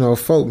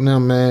 folk now,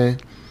 man,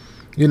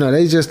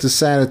 they just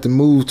decided to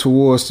move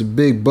towards the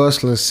big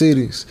bustling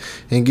cities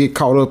and get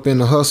caught up in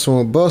the hustle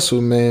and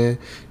bustle, man,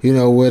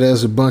 where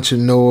there's a bunch of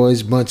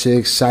noise, bunch of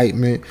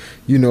excitement,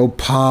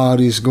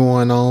 parties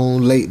going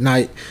on, late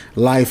night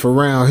life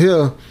around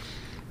here.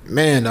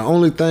 Man, the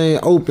only thing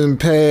open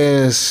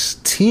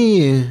past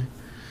 10,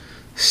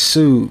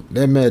 shoot,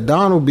 that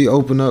McDonald's be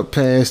open up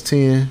past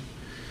 10,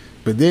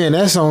 but then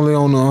that's only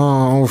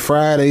on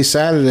Friday,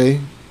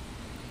 Saturday.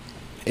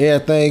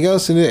 Everything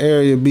else in the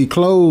area be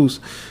closed,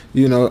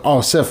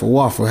 except for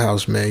Waffle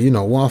House, man.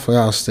 Waffle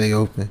House stay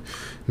open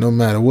no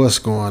matter what's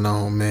going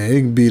on, man.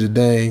 It can be the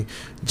dang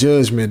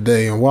Judgment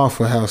Day and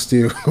Waffle House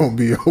still gonna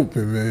be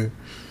open, man.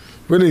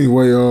 But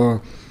anyway,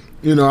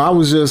 I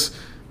was just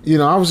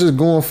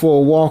going for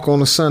a walk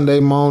on a Sunday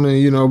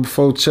morning,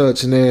 before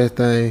church and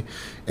everything.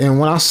 And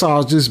when I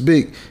saw this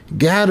big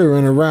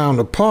gathering around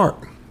the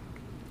park,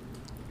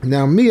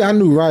 now me, I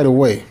knew right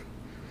away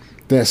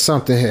that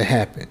something had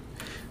happened.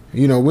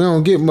 We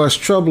don't get much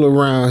trouble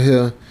around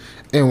here.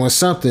 And when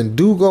something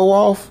do go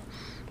off,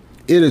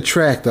 it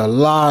attract a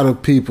lot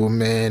of people,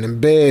 man. And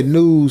bad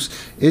news,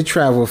 it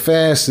travel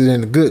faster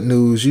than the good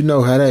news. You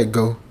know how that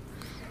go.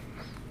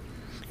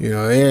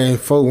 There ain't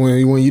folk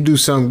when you do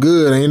something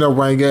good, ain't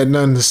nobody got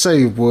nothing to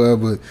say, boy.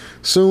 But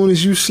soon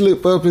as you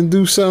slip up and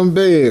do something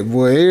bad,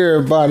 boy,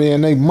 everybody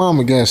and their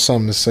mama got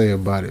something to say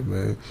about it,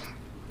 man.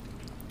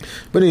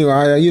 But anyway,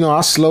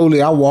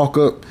 I walk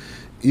up,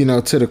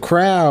 to the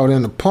crowd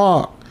in the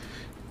park,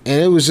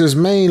 and it was just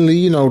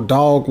mainly,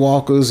 dog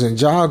walkers and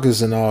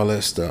joggers and all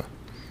that stuff.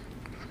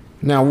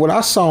 Now, what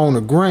I saw on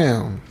the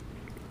ground,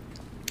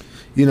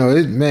 it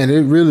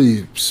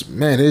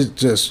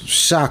just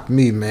shocked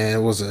me, man.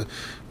 It was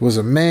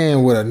a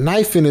man with a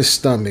knife in his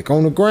stomach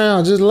on the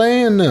ground, just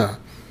laying there.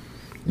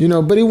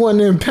 But he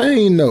wasn't in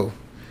pain though.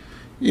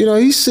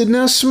 He's sitting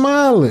there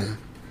smiling.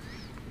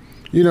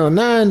 Now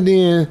and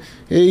then,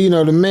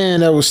 the man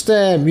that was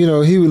stabbed,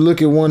 he would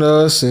look at one of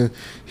us and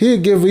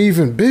he'd give an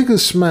even bigger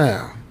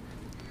smile.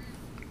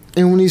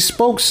 And when he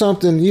spoke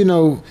something,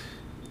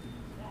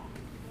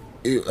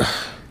 it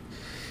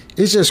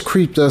just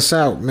creeped us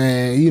out,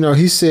 man.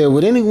 He said,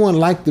 "Would anyone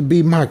like to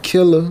be my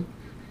killer?"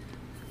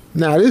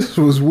 Now, this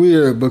was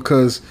weird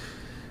because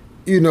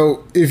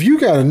if you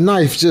got a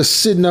knife just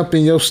sitting up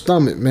in your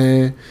stomach,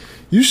 man,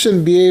 you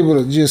shouldn't be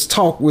able to just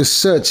talk with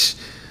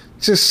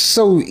just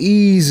so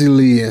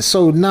easily and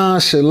so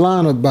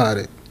nonchalant about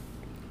it.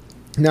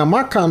 Now,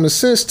 my common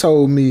sense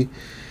told me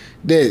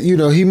that,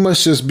 he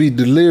must just be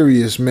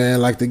delirious,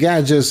 man. Like the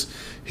guy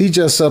he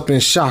just up in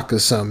shock or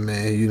something,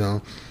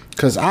 man,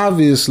 Because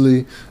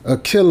obviously a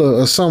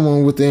killer or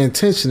someone with the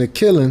intention of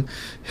killing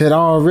had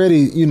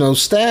already,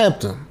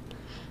 stabbed him.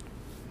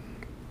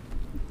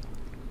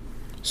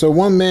 So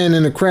one man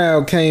in the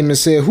crowd came and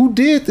said, "Who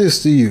did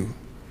this to you?"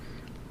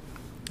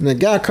 And the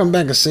guy come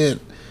back and said,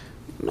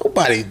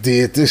 "Nobody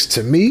did this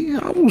to me.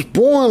 I was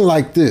born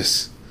like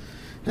this.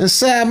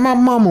 Inside my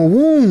mama's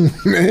womb,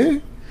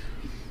 man."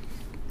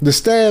 The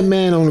stabbed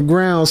man on the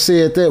ground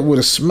said that with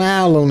a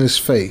smile on his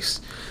face.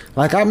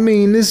 Like,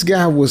 this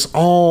guy was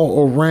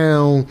all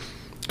around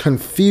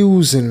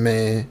confusing,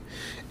 man.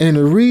 And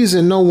the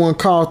reason no one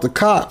called the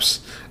cops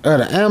or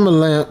the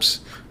ambulance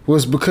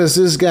was because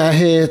this guy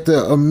had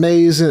the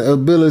amazing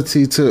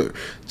ability to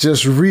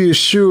just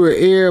reassure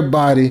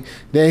everybody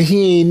that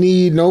he ain't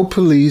need no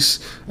police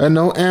or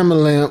no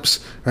ambulance,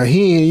 or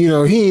he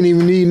ain't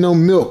even need no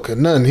milk or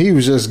nothing. He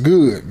was just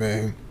good,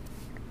 man.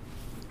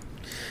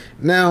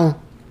 Now,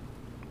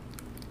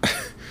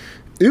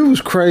 it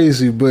was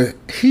crazy, but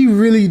he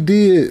really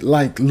did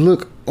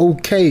look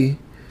okay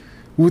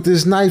with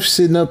this knife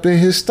sitting up in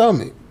his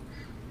stomach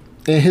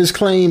and his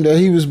claim that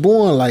he was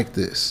born like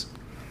this.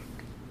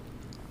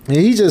 And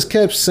he just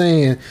kept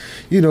saying,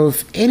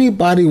 if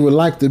anybody would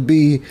like to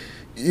be,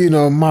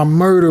 my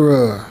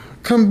murderer,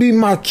 come be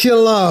my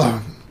killer.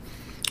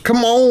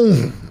 Come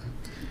on.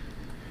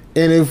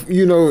 And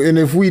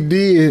if we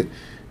did,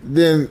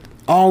 then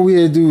all we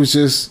had to do was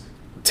just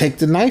take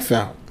the knife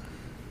out.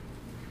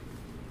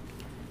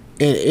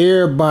 And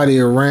everybody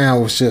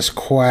around was just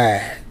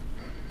quiet.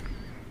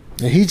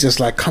 And he just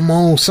like, "Come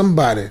on,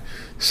 somebody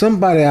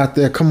out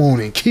there, come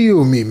on and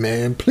kill me,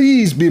 man.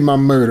 Please be my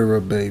murderer,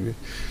 baby.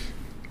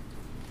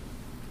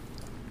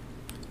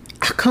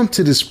 I come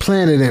to this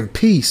planet in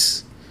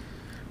peace,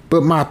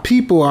 but my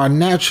people are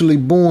naturally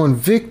born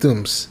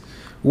victims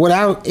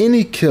without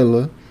any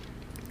killer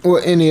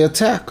or any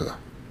attacker.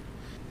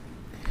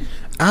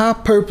 Our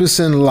purpose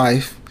in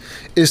life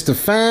is to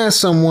find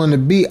someone to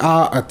be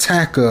our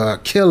attacker or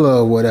killer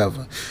or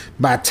whatever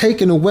by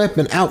taking a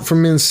weapon out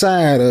from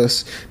inside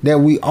us that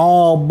we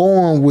all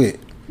born with.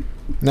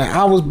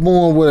 Now, I was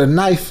born with a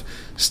knife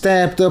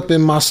stabbed up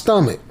in my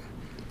stomach.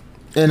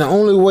 And the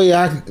only way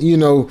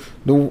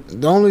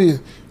the only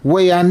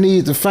way I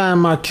need to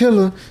find my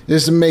killer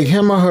is to make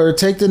him or her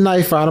take the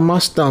knife out of my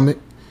stomach.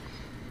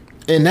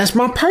 And that's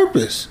my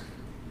purpose."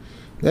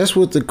 That's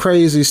what the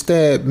crazy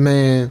stabbed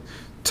man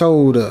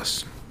told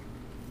us.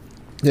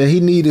 That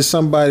he needed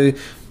somebody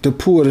to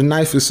pull the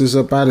knifelesses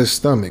up out of his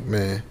stomach,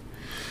 man.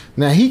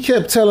 Now, he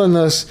kept telling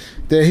us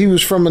that he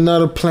was from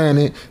another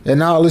planet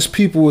and all his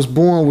people was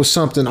born with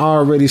something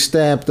already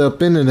stabbed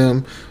up into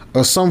them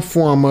or some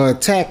form of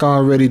attack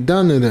already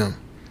done to them.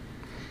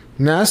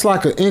 Now, it's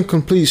like an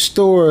incomplete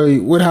story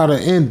without an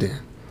ending.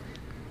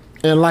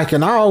 And like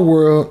in our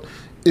world,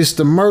 it's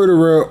the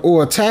murderer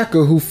or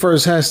attacker who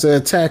first has to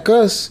attack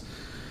us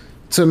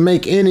to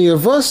make any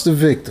of us the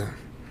victim.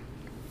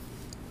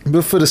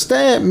 But for the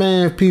stab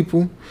man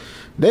people,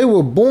 they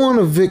were born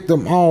a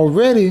victim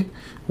already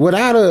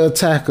without an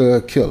attacker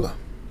or killer.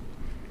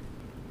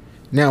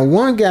 Now,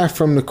 one guy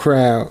from the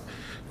crowd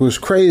was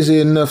crazy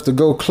enough to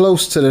go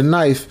close to the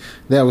knife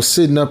that was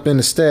sitting up in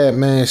the stab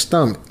man's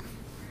stomach.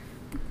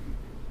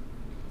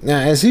 Now,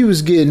 as he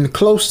was getting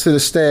close to the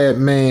stab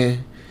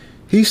man,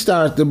 he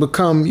started to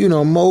become,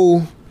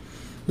 more,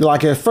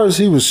 like at first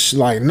he was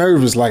like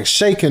nervous, like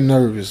shaking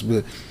nervous,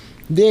 but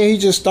then he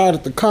just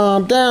started to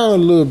calm down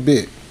a little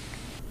bit.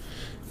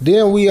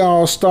 Then we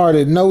all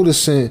started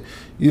noticing,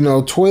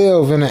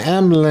 12 in the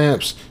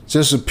ambulance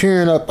just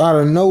appearing up out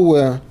of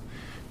nowhere,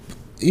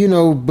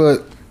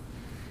 but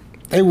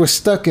they were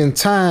stuck in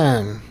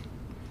time,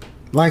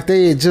 like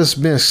they had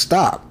just been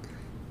stopped.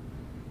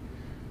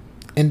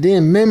 And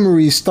then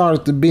memories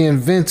started to be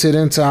invented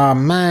into our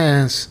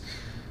minds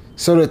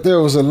so that there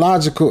was a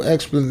logical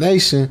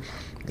explanation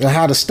of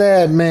how the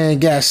stab man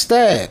got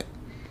stabbed.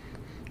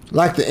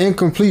 Like the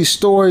incomplete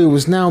story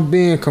was now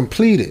being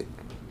completed.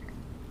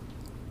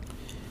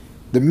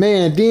 The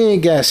man then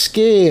got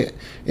scared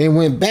and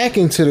went back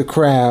into the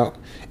crowd,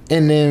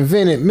 and the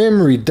invented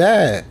memory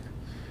died.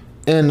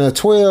 And the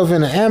 12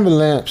 in the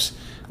ambulance,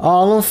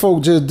 all them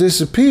folk just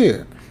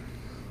disappeared.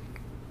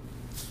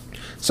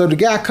 So the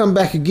guy come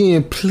back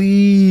again,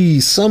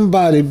 "Please,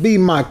 somebody be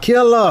my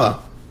killer.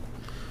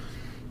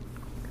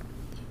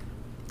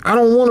 I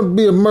don't want to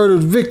be a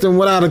murdered victim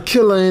without a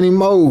killer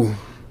anymore."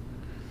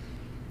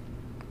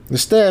 The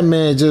stab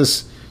man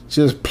just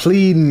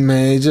pleading,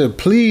 man, just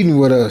pleading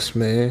with us,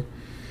 man.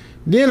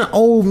 Then an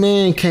old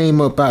man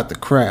came up out the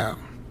crowd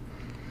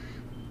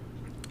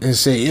and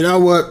said, "You know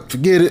what?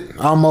 Forget it.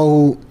 I'm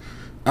old.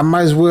 I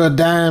might as well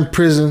die in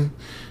prison,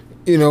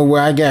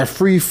 where I got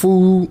free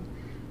food,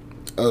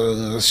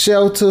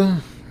 shelter,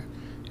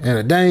 and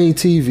a dang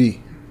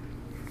TV."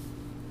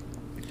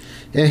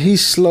 and he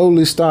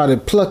slowly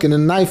started plucking a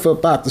knife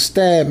up out the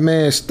stabbed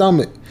man's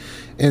stomach.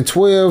 And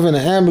 12 and the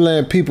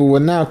ambulance people were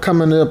now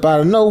coming up out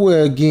of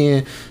nowhere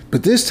again,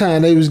 but this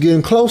time they was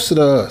getting closer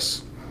to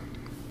us.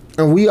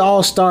 And we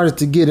all started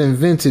to get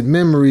invented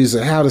memories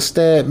of how the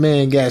stabbed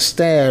man got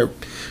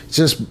stabbed,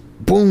 just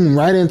boom,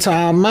 right into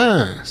our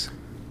minds.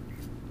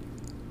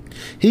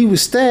 He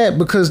was stabbed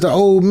because the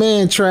old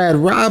man tried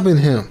robbing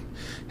him,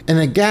 and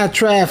the guy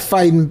tried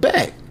fighting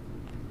back.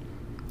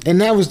 And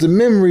that was the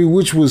memory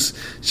which was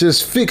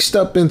just fixed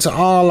up into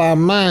all our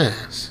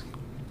minds.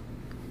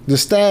 The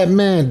stabbed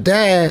man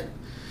died,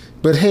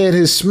 but had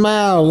his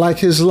smile like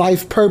his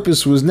life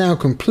purpose was now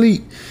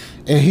complete,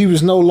 and he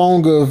was no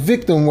longer a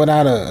victim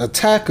without an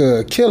attacker,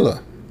 a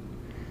killer.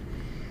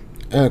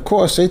 And of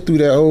course, they threw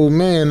that old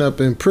man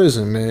up in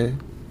prison,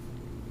 man.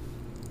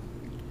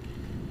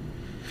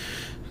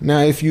 Now,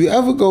 if you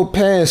ever go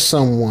past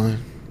someone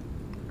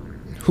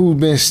who's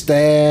been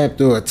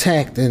stabbed or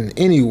attacked in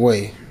any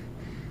way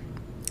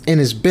and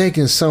is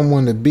begging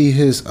someone to be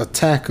his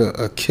attacker,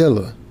 a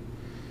killer,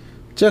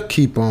 just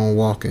keep on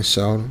walking,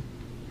 shawty.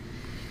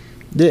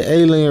 Their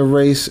alien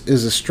race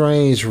is a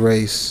strange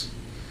race,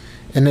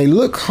 and they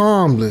look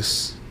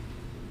harmless,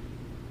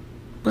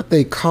 but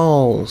they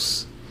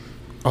cause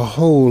a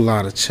whole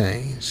lot of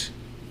change.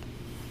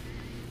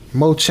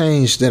 More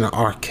change than an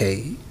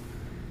arcade.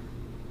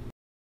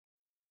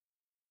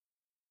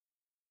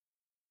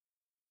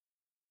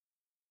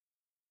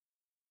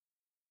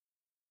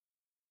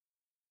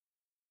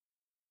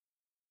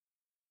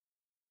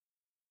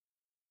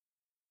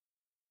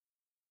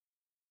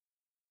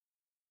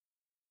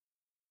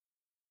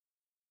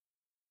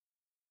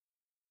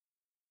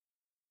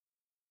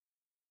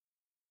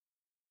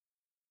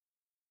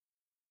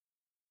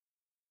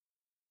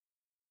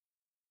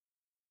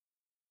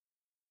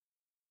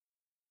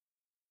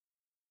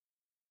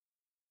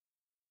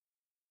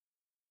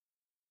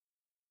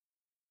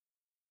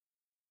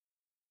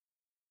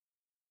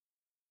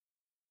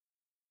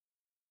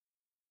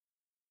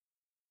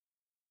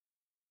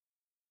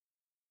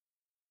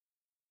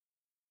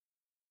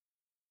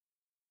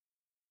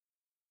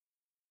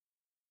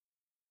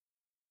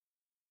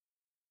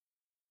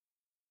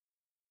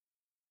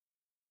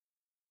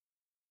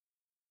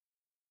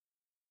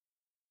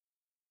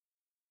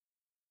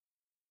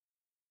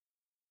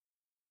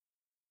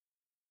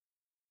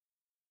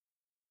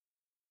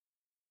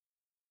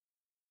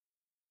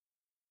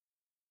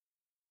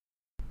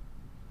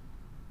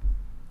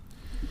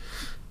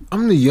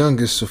 I'm the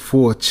youngest of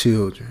 4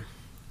 children.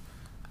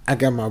 I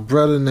got my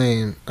brother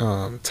named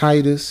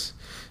Titus,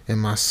 and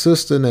my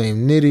sister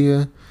named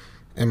Nydia,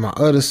 and my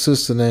other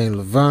sister named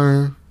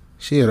Laverne.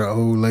 She had an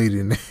old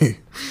lady name.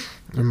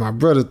 And my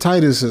brother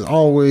Titus has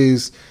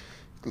always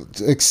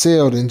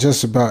excelled in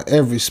just about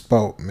every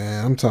sport,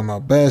 man. I'm talking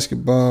about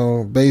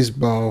basketball,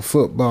 baseball,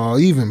 football,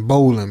 even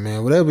bowling,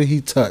 man. Whatever he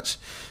touched,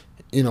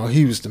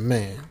 he was the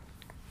man.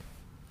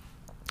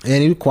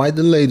 And he was quite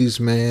the ladies'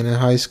 man in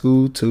high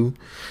school, too.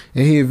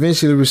 And he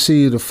eventually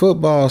received a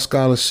football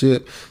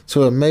scholarship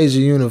to a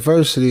major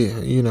university,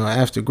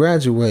 after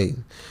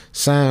graduating.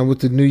 Signed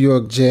with the New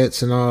York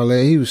Jets and all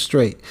that. He was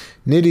straight.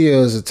 Nydia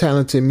is a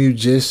talented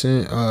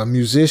musician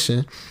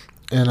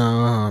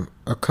and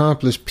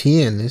accomplished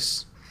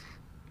pianist.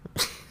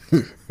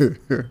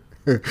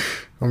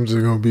 I'm just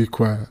going to be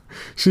quiet.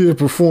 She had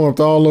performed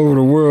all over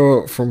the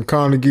world, from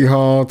Carnegie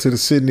Hall to the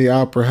Sydney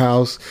Opera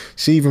House.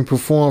 She even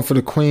performed for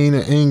the Queen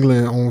of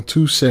England on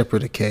 2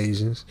 separate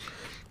occasions.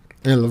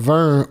 And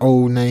Laverne,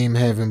 old name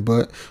having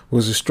but,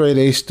 was a straight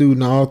A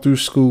student all through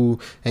school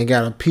and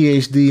got a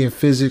PhD in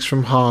physics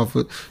from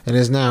Harvard and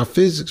is now a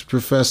physics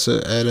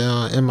professor at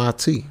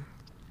MIT.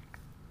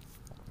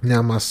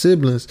 Now, my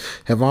siblings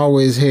have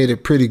always had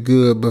it pretty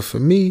good, but for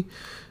me,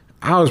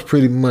 I was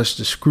pretty much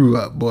the screw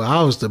up, boy.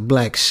 I was the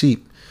black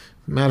sheep.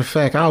 Matter of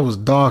fact, I was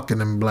darker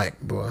than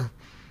black, boy.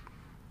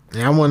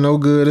 And I wasn't no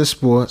good at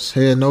sports.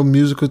 Had no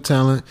musical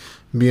talent.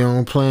 Be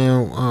on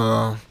playing,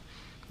 I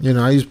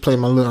used to play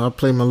my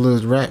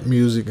little rap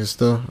music and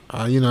stuff.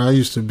 I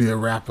used to be a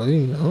rapper.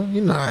 You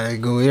know how they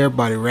go.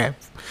 Everybody rap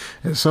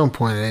at some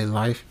point in their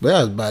life, but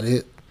that was about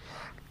it.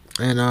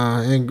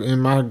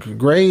 And my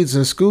grades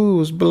in school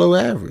was below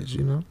average,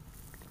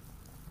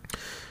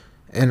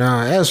 And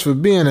as for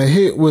being a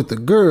hit with the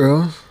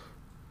girls,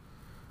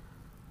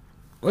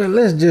 well,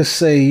 let's just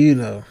say,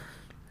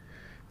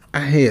 I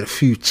had a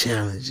few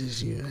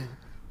challenges,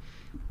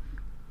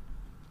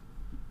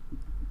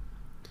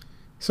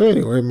 So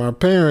anyway, my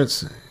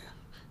parents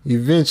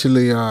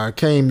eventually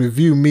came to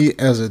view me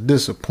as a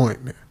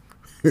disappointment.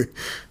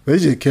 They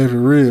just kept it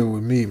real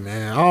with me,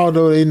 man.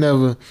 Although they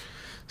never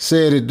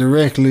said it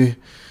directly,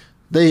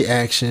 they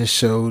actions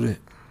showed it.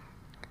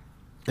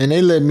 And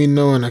they let me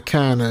know in a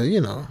kind of,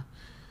 you know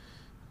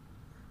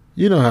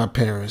how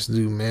parents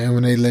do, man,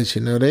 when they let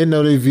you know. They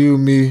know they view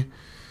me.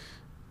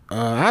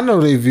 I know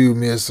they view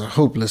me as a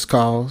hopeless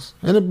cause.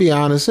 And to be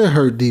honest, it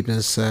hurt deep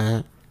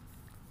inside.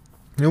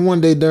 And one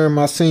day during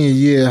my senior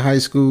year of high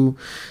school,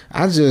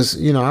 I just,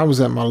 I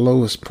was at my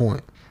lowest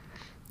point.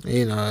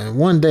 And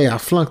one day I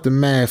flunked the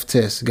math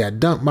test, got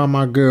dumped by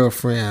my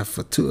girlfriend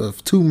for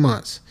 2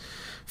 months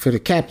for the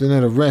captain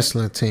of the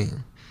wrestling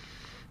team.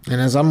 And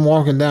as I'm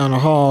walking down the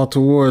hall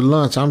toward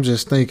lunch, I'm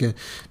just thinking,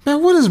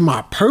 man, what is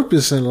my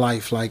purpose in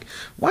life? Like,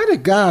 why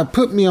did God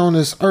put me on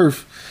this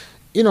earth,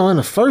 in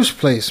the first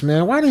place,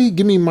 man? Why did he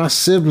give me my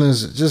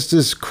siblings just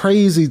this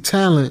crazy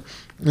talent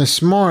and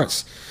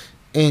smarts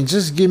and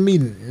just give me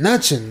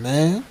nothing,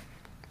 man?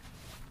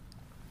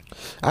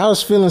 I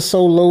was feeling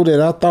so low that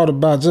I thought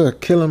about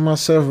just killing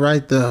myself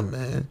right there,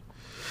 man.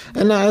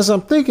 And now as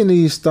I'm thinking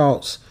these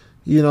thoughts,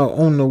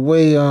 on the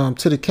way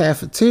to the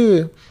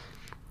cafeteria,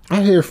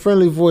 I hear a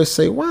friendly voice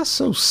say, "Why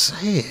so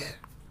sad?"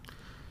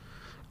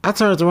 I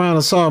turned around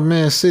and saw a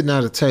man sitting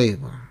at a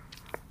table.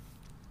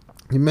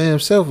 The man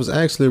himself was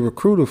actually a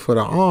recruiter for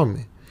the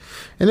Army.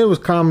 And it was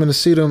common to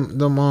see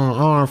them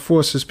armed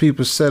forces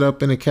people set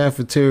up in the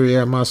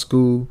cafeteria at my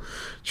school,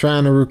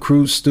 trying to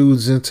recruit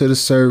students into the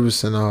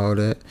service and all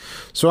that.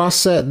 So I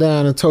sat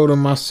down and told him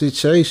my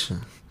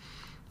situation.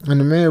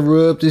 And the man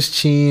rubbed his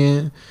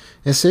chin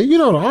and said,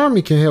 the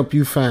Army can help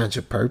you find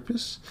your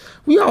purpose.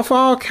 We offer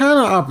all kind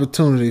of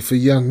opportunity for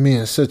young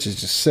men such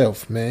as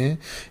yourself, man.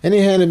 And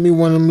he handed me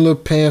one of them little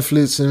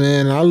pamphlets, and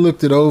man, I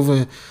looked it over,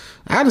 and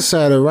I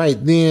decided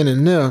right then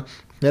and there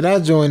that I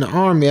joined the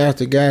Army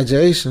after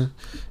graduation,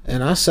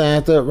 and I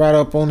signed up right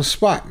up on the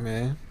spot,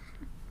 man.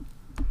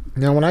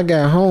 Now, when I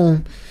got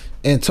home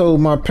and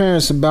told my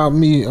parents about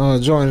me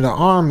joining the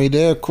Army,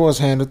 they, of course,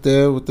 handled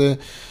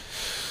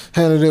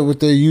it with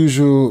their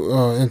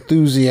usual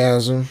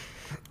enthusiasm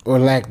or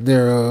lack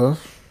thereof.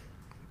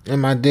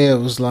 And my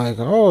dad was like,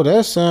 "Oh,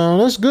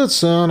 that's good,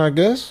 son, I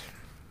guess."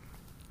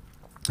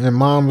 And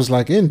mom was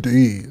like,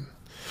 "Indeed.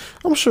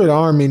 I'm sure the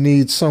Army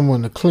needs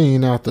someone to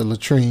clean out the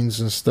latrines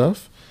and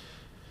stuff."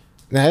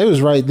 Now, it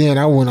was right then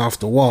I went off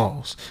the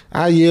walls.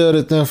 I yelled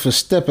at them for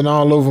stepping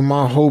all over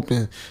my hope,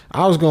 and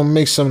I was going to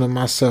make something of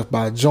myself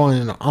by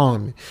joining the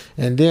Army.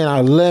 And then I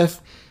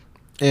left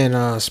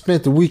and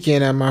spent the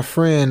weekend at my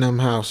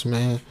friend's house,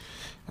 man.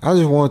 I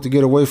just wanted to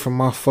get away from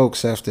my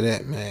folks after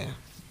that, man.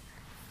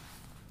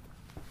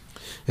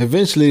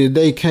 Eventually, the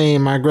day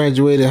came I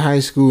graduated high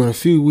school, and a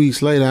few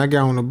weeks later, I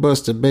got on a bus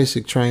to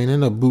basic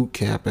training, or boot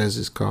camp as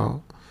it's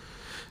called.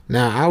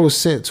 Now, I was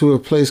sent to a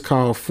place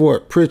called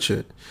Fort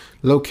Pritchard,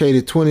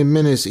 located 20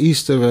 minutes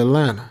east of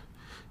Atlanta.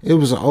 It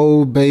was an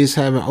old base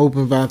having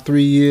opened about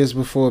 3 years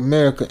before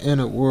America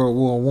entered World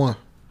War I.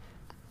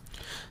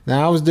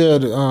 Now, I was there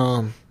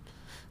to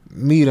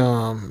meet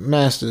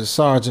Master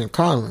Sergeant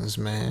Collins,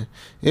 man.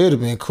 It would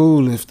have been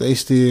cool if they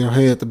still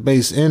had the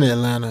base in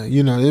Atlanta.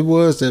 It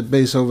was that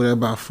base over there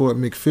by Fort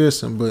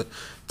McPherson, but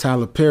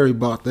Tyler Perry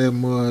bought that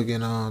mug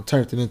and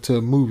turned it into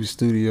a movie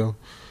studio.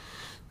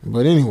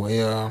 But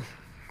anyway,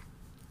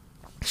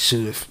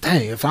 shoot,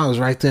 if I was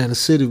right there in the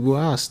city, boy,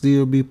 I'd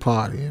still be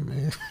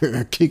partying,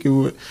 man.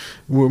 Kicking with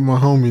my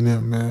homie and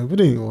them, man.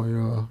 But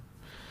anyway,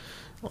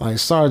 like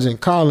Sergeant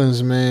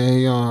Collins,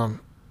 man,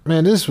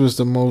 this was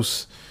the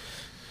most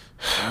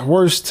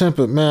worst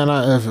tempered man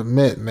I ever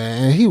met,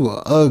 man. And he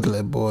was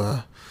ugly, boy.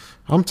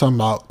 I'm talking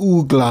about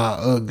oogla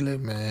ugly,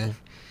 man.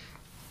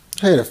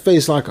 Had a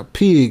face like a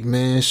pig,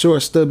 man.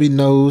 Short, stubby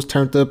nose,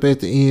 turned up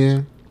at the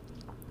end.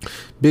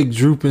 Big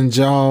drooping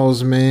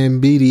jaws,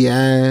 man. Beady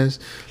eyes.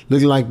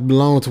 Looked like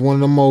belonged to one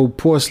of them old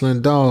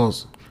porcelain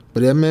dolls.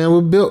 But that man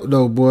was built,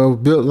 though, boy. Was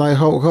built like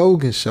Hulk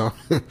Hogan, Shaw.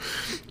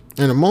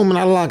 And the moment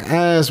I locked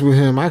eyes with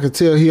him, I could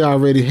tell he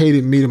already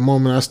hated me the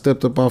moment I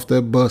stepped up off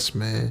that bus,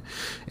 man.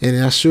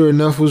 And I sure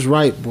enough was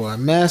right, boy.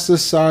 Master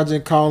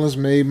Sergeant Collins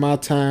made my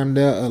time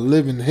there a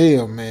living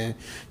hell, man.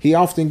 He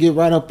often get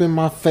right up in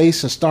my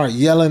face and start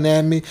yelling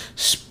at me,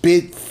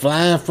 spit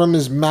flying from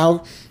his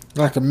mouth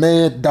like a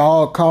mad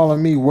dog,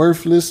 calling me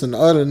worthless and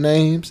other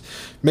names.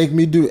 Make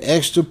me do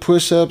extra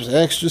push-ups,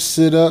 extra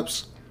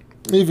sit-ups.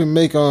 Even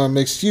make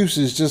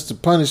excuses just to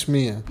punish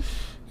me and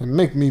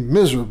make me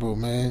miserable,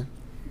 man.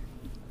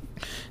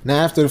 Now,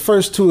 after the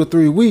first 2 or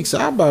 3 weeks,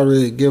 I about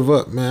ready to give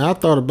up, man. I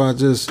thought about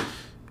just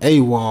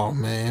AWOL,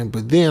 man.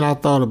 But then I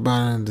thought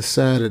about it and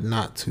decided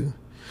not to.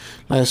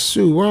 Like,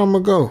 shoot, where I'm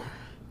going to go?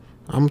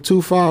 I'm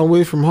too far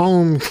away from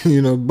home.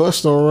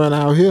 Bus don't run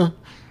out here.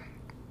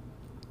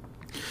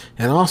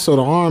 And also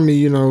the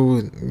Army,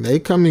 they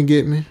come and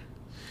get me.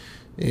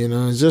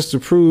 Just to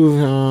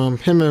prove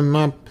him and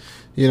my,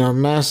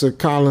 Master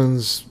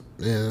Collins,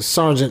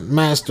 Sergeant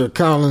Master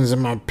Collins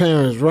and my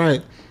parents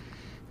right.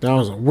 That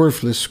was a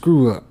worthless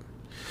screw-up.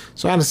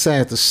 So I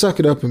decided to suck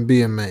it up and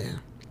be a man.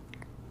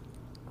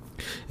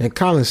 And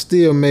Collins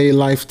still made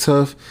life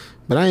tough,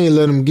 but I ain't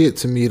let him get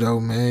to me, though,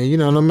 man.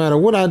 No matter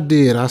what I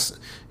did,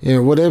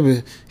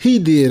 whatever he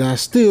did, I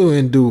still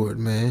endured,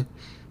 man.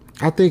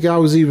 I think I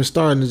was even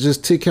starting to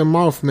just tick him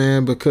off,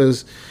 man,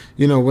 because,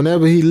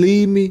 whenever he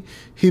leave me,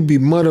 he'd be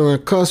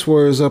muttering cuss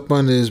words up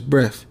under his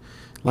breath.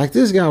 Like,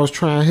 this guy was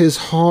trying his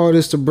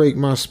hardest to break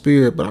my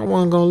spirit, but I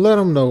wasn't going to let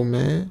him know,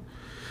 man.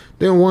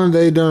 Then one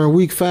day during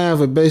week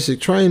 5 of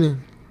basic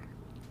training,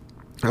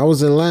 I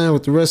was in line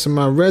with the rest of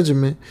my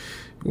regiment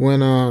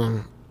when,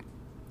 in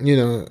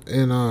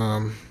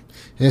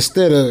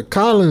Instead of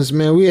Collins,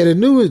 man, we had a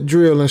new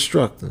drill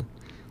instructor.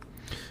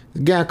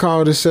 The guy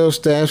called himself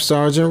Staff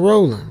Sergeant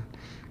Rowland.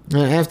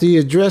 And after he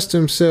addressed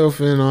himself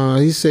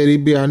and he said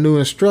he'd be our new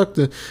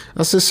instructor,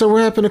 I said, "So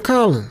what happened to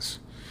Collins?"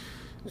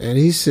 And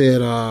he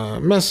said,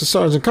 "Master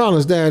Sergeant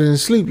Collins died in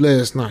his sleep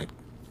last night.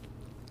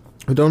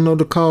 We don't know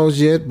the cause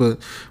yet, but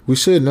we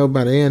should know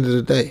by the end of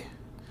the day."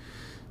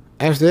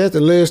 After that, the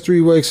last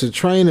 3 weeks of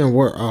training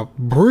were a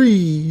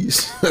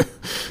breeze.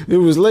 It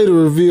was later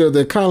revealed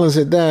that Collins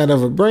had died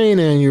of a brain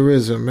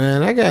aneurysm,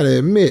 man. I gotta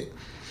admit,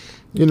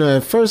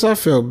 at first I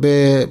felt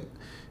bad.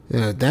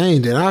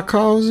 Dang, did I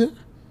cause it?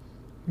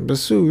 But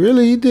Sue,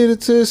 really, he did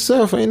it to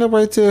himself. Ain't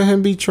nobody tell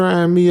him be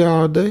trying me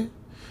all day.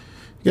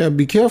 You gotta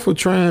be careful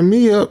trying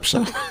me up,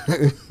 so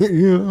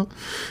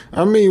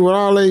I mean, with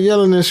all that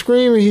yelling and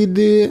screaming he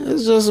did,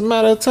 it's just a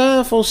matter of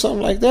time for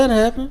something like that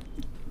happen.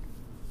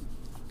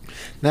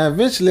 Now,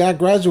 eventually, I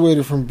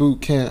graduated from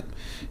boot camp,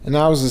 and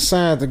I was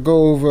assigned to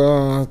go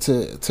over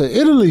to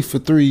Italy for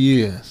 3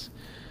 years.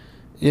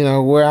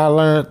 Where I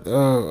learned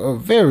a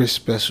very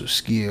special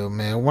skill,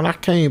 man. When I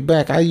came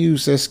back, I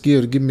used that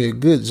skill to give me a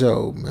good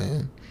job,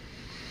 man.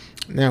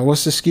 Now,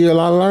 what's the skill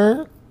I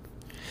learned?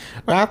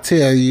 Well, I'll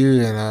tell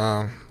you,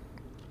 and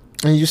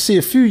you see,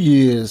 a few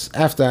years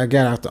after I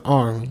got out the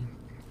Army,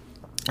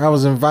 I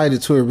was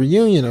invited to a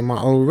reunion of my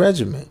old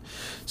regiment.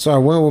 So I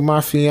went with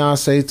my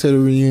fiance to the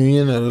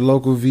reunion of the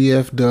local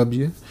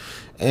VFW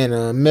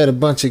and met a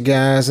bunch of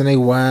guys and their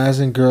wives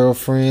and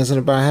girlfriends, and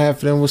about half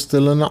of them was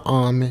still in the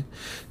Army,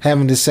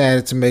 having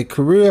decided to make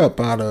career up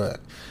out of it.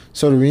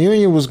 So the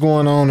reunion was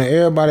going on and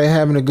everybody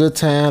having a good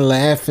time,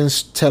 laughing,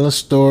 telling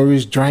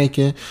stories,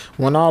 drinking,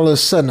 when all of a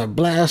sudden a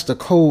blast of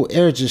cold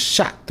air just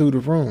shot through the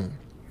room.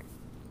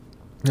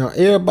 Now,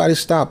 everybody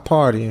stopped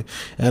partying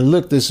and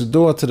looked as the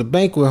door to the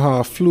banquet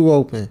hall flew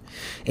open.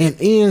 And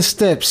in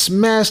steps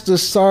Master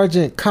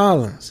Sergeant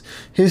Collins.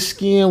 His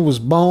skin was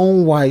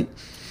bone white.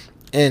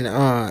 And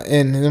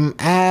them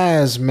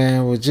eyes,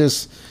 man, were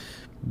just...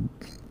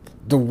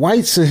 The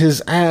whites of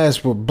his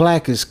eyes were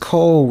black as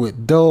coal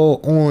with dull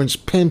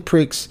orange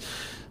pinpricks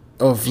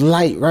of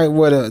light right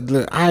where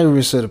the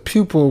iris or the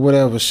pupil or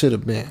whatever should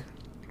have been.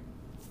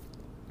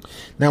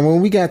 Now,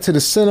 when he got to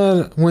the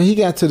center of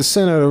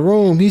the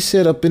room, he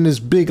said up in this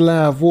big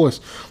loud voice,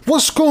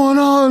 "What's going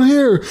on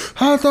here?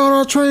 I thought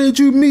I trained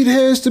you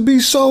meatheads to be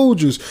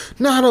soldiers,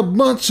 not a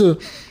bunch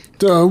of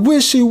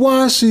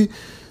wishy-washy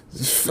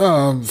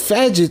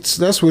faggots."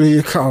 That's what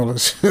he'd call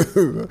us. I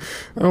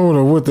don't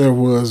know what that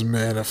was,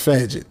 man, a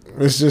faggot.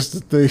 It's just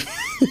the thing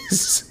he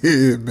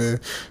said,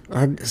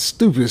 man.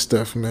 Stupid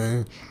stuff,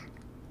 man.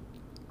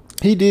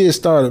 He did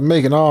start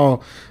making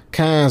all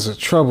kinds of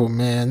trouble,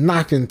 man,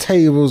 knocking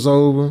tables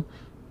over,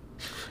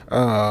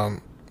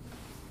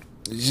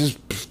 just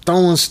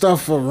throwing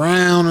stuff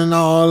around and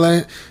all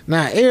that.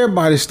 Now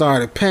everybody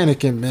started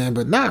panicking, man,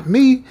 but not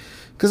me,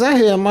 because I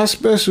had my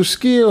special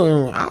skill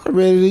and I was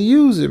ready to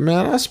use it,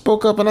 man. I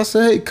spoke up and I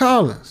said, "Hey,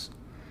 Collins,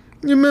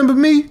 you remember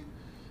me?"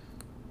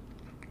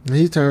 And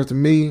he turned to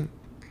me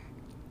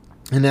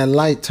and that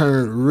light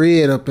turned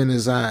red up in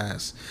his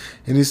eyes.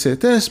 And he said,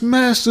 "That's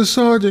Master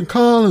Sergeant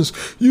Collins,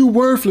 you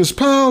worthless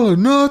pile of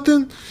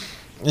nothing."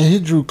 And he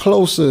drew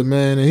closer,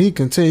 man, and he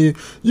continued,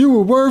 "You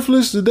were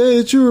worthless the day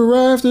that you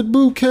arrived at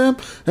boot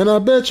camp, and I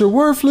bet you're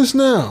worthless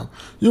now.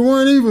 You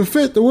weren't even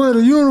fit to wear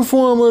the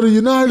uniform of the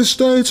United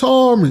States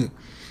Army."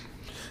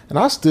 And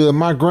I stood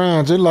my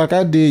ground just like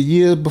I did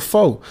years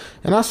before.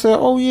 And I said,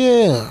 "Oh,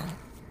 yeah.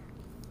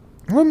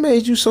 What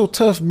made you so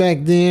tough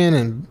back then,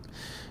 and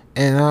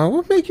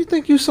what make you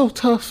think you so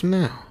tough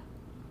now?"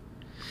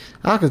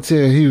 I could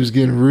tell he was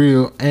getting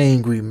real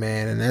angry,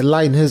 man, and that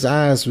light in his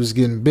eyes was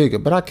getting bigger,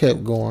 but I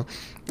kept going.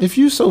 "If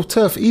you so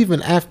tough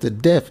even after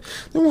death,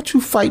 then won't you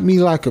fight me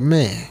like a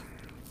man?"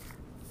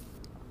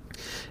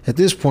 At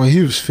this point,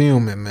 he was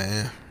filming,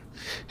 man.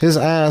 His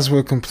eyes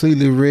were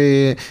completely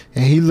red,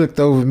 and he looked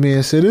over me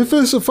and said, "If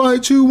it's a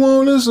fight you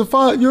want, it's a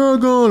fight you're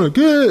gonna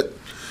get."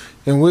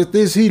 And with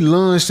this, he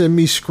lunged at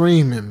me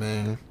screaming,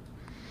 man.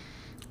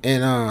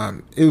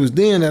 And it was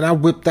then that I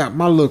whipped out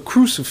my little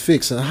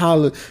crucifix and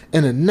hollered,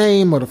 "In the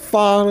name of the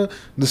Father,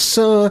 the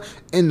Son,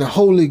 and the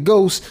Holy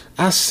Ghost,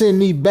 I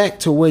send thee back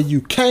to where you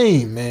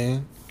came,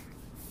 man."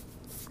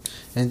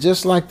 And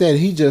just like that,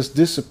 he just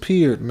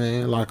disappeared,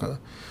 man, like a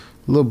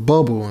little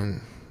bubble,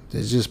 and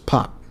it just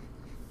popped.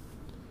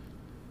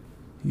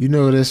 You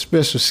know that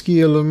special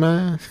skill of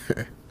mine?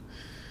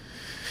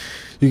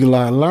 You can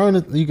learn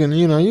it. You can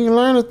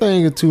learn a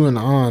thing or two in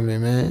the Army,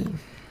 man.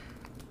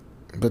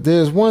 But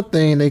there's one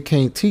thing they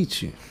can't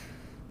teach you.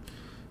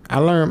 I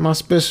learned my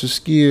special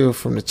skill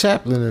from the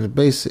chaplain in the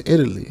base of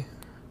Italy.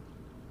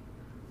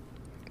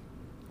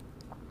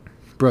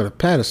 Brother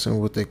Patterson,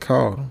 what they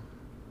called him.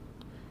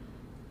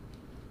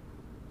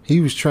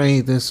 He was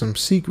trained in some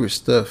secret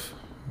stuff,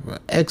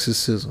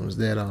 exorcisms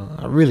that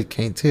I really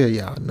can't tell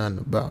y'all nothing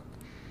about.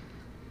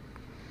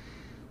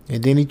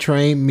 And then he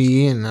trained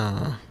me, and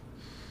I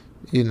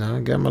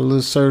got my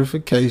little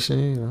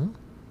certification,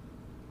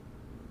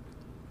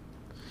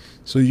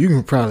 So you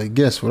can probably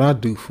guess what I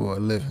do for a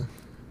living.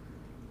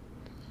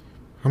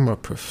 I'm a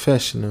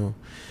professional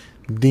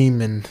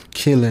demon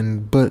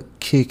killing, butt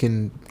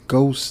kicking,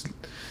 ghost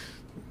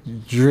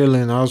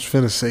drilling. I was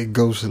finna say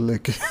ghost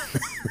licking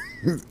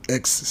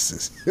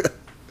exorcist.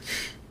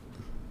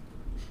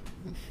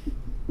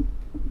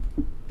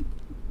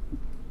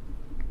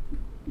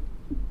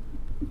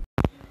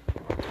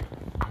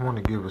 I want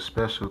to give a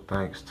special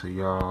thanks to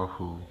y'all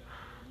who,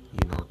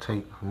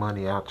 take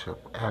money out your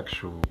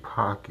actual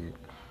pocket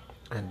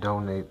and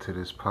donate to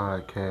this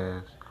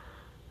podcast.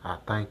 I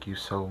thank you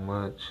so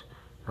much.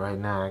 Right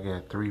now, I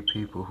got 3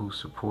 people who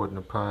supporting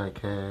the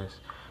podcast.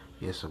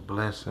 It's a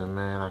blessing,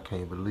 man. I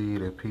can't believe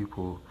that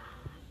people,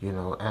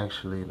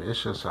 actually,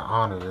 it's just an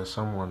honor that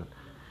someone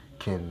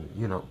can,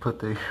 put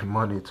their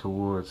money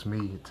towards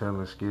me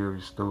telling scary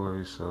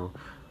stories. So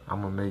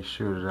I'm going to make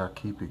sure that I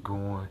keep it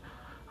going.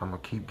 I'm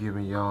going to keep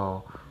giving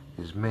y'all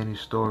as many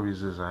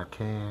stories as I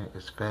can,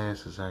 as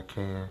fast as I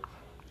can.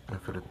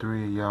 And for the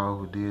 3 of y'all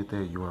who did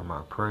that, you are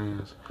my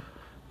prayers.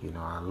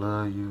 I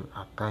love you.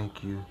 I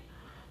thank you.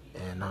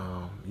 And,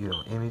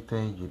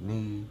 anything you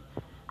need,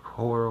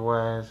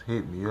 horror-wise,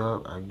 hit me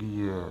up. I give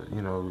you,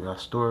 your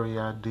story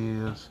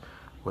ideas.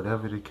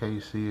 Whatever the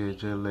case is,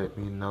 just let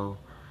me know.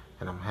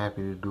 And I'm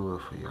happy to do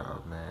it for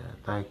y'all, man.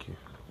 Thank you.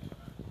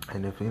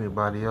 And if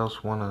anybody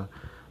else want to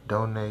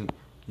donate,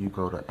 you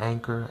go to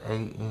Anchor,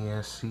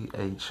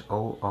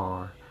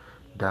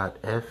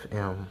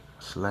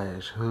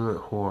 anchor.fm/hood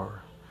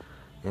horror.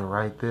 And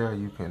right there,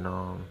 you can,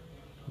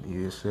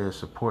 it says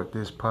support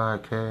this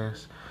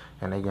podcast.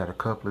 And they got a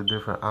couple of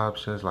different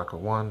options, like a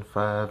 $1,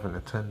 $5, and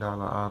a $10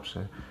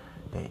 option.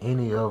 And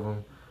any of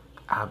them,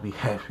 I'll be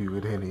happy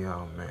with any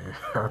of them, man.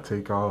 I'll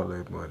take all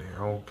that money. I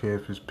don't care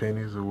if it's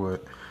pennies or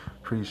what.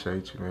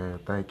 Appreciate you, man.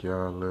 Thank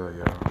y'all. Love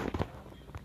y'all.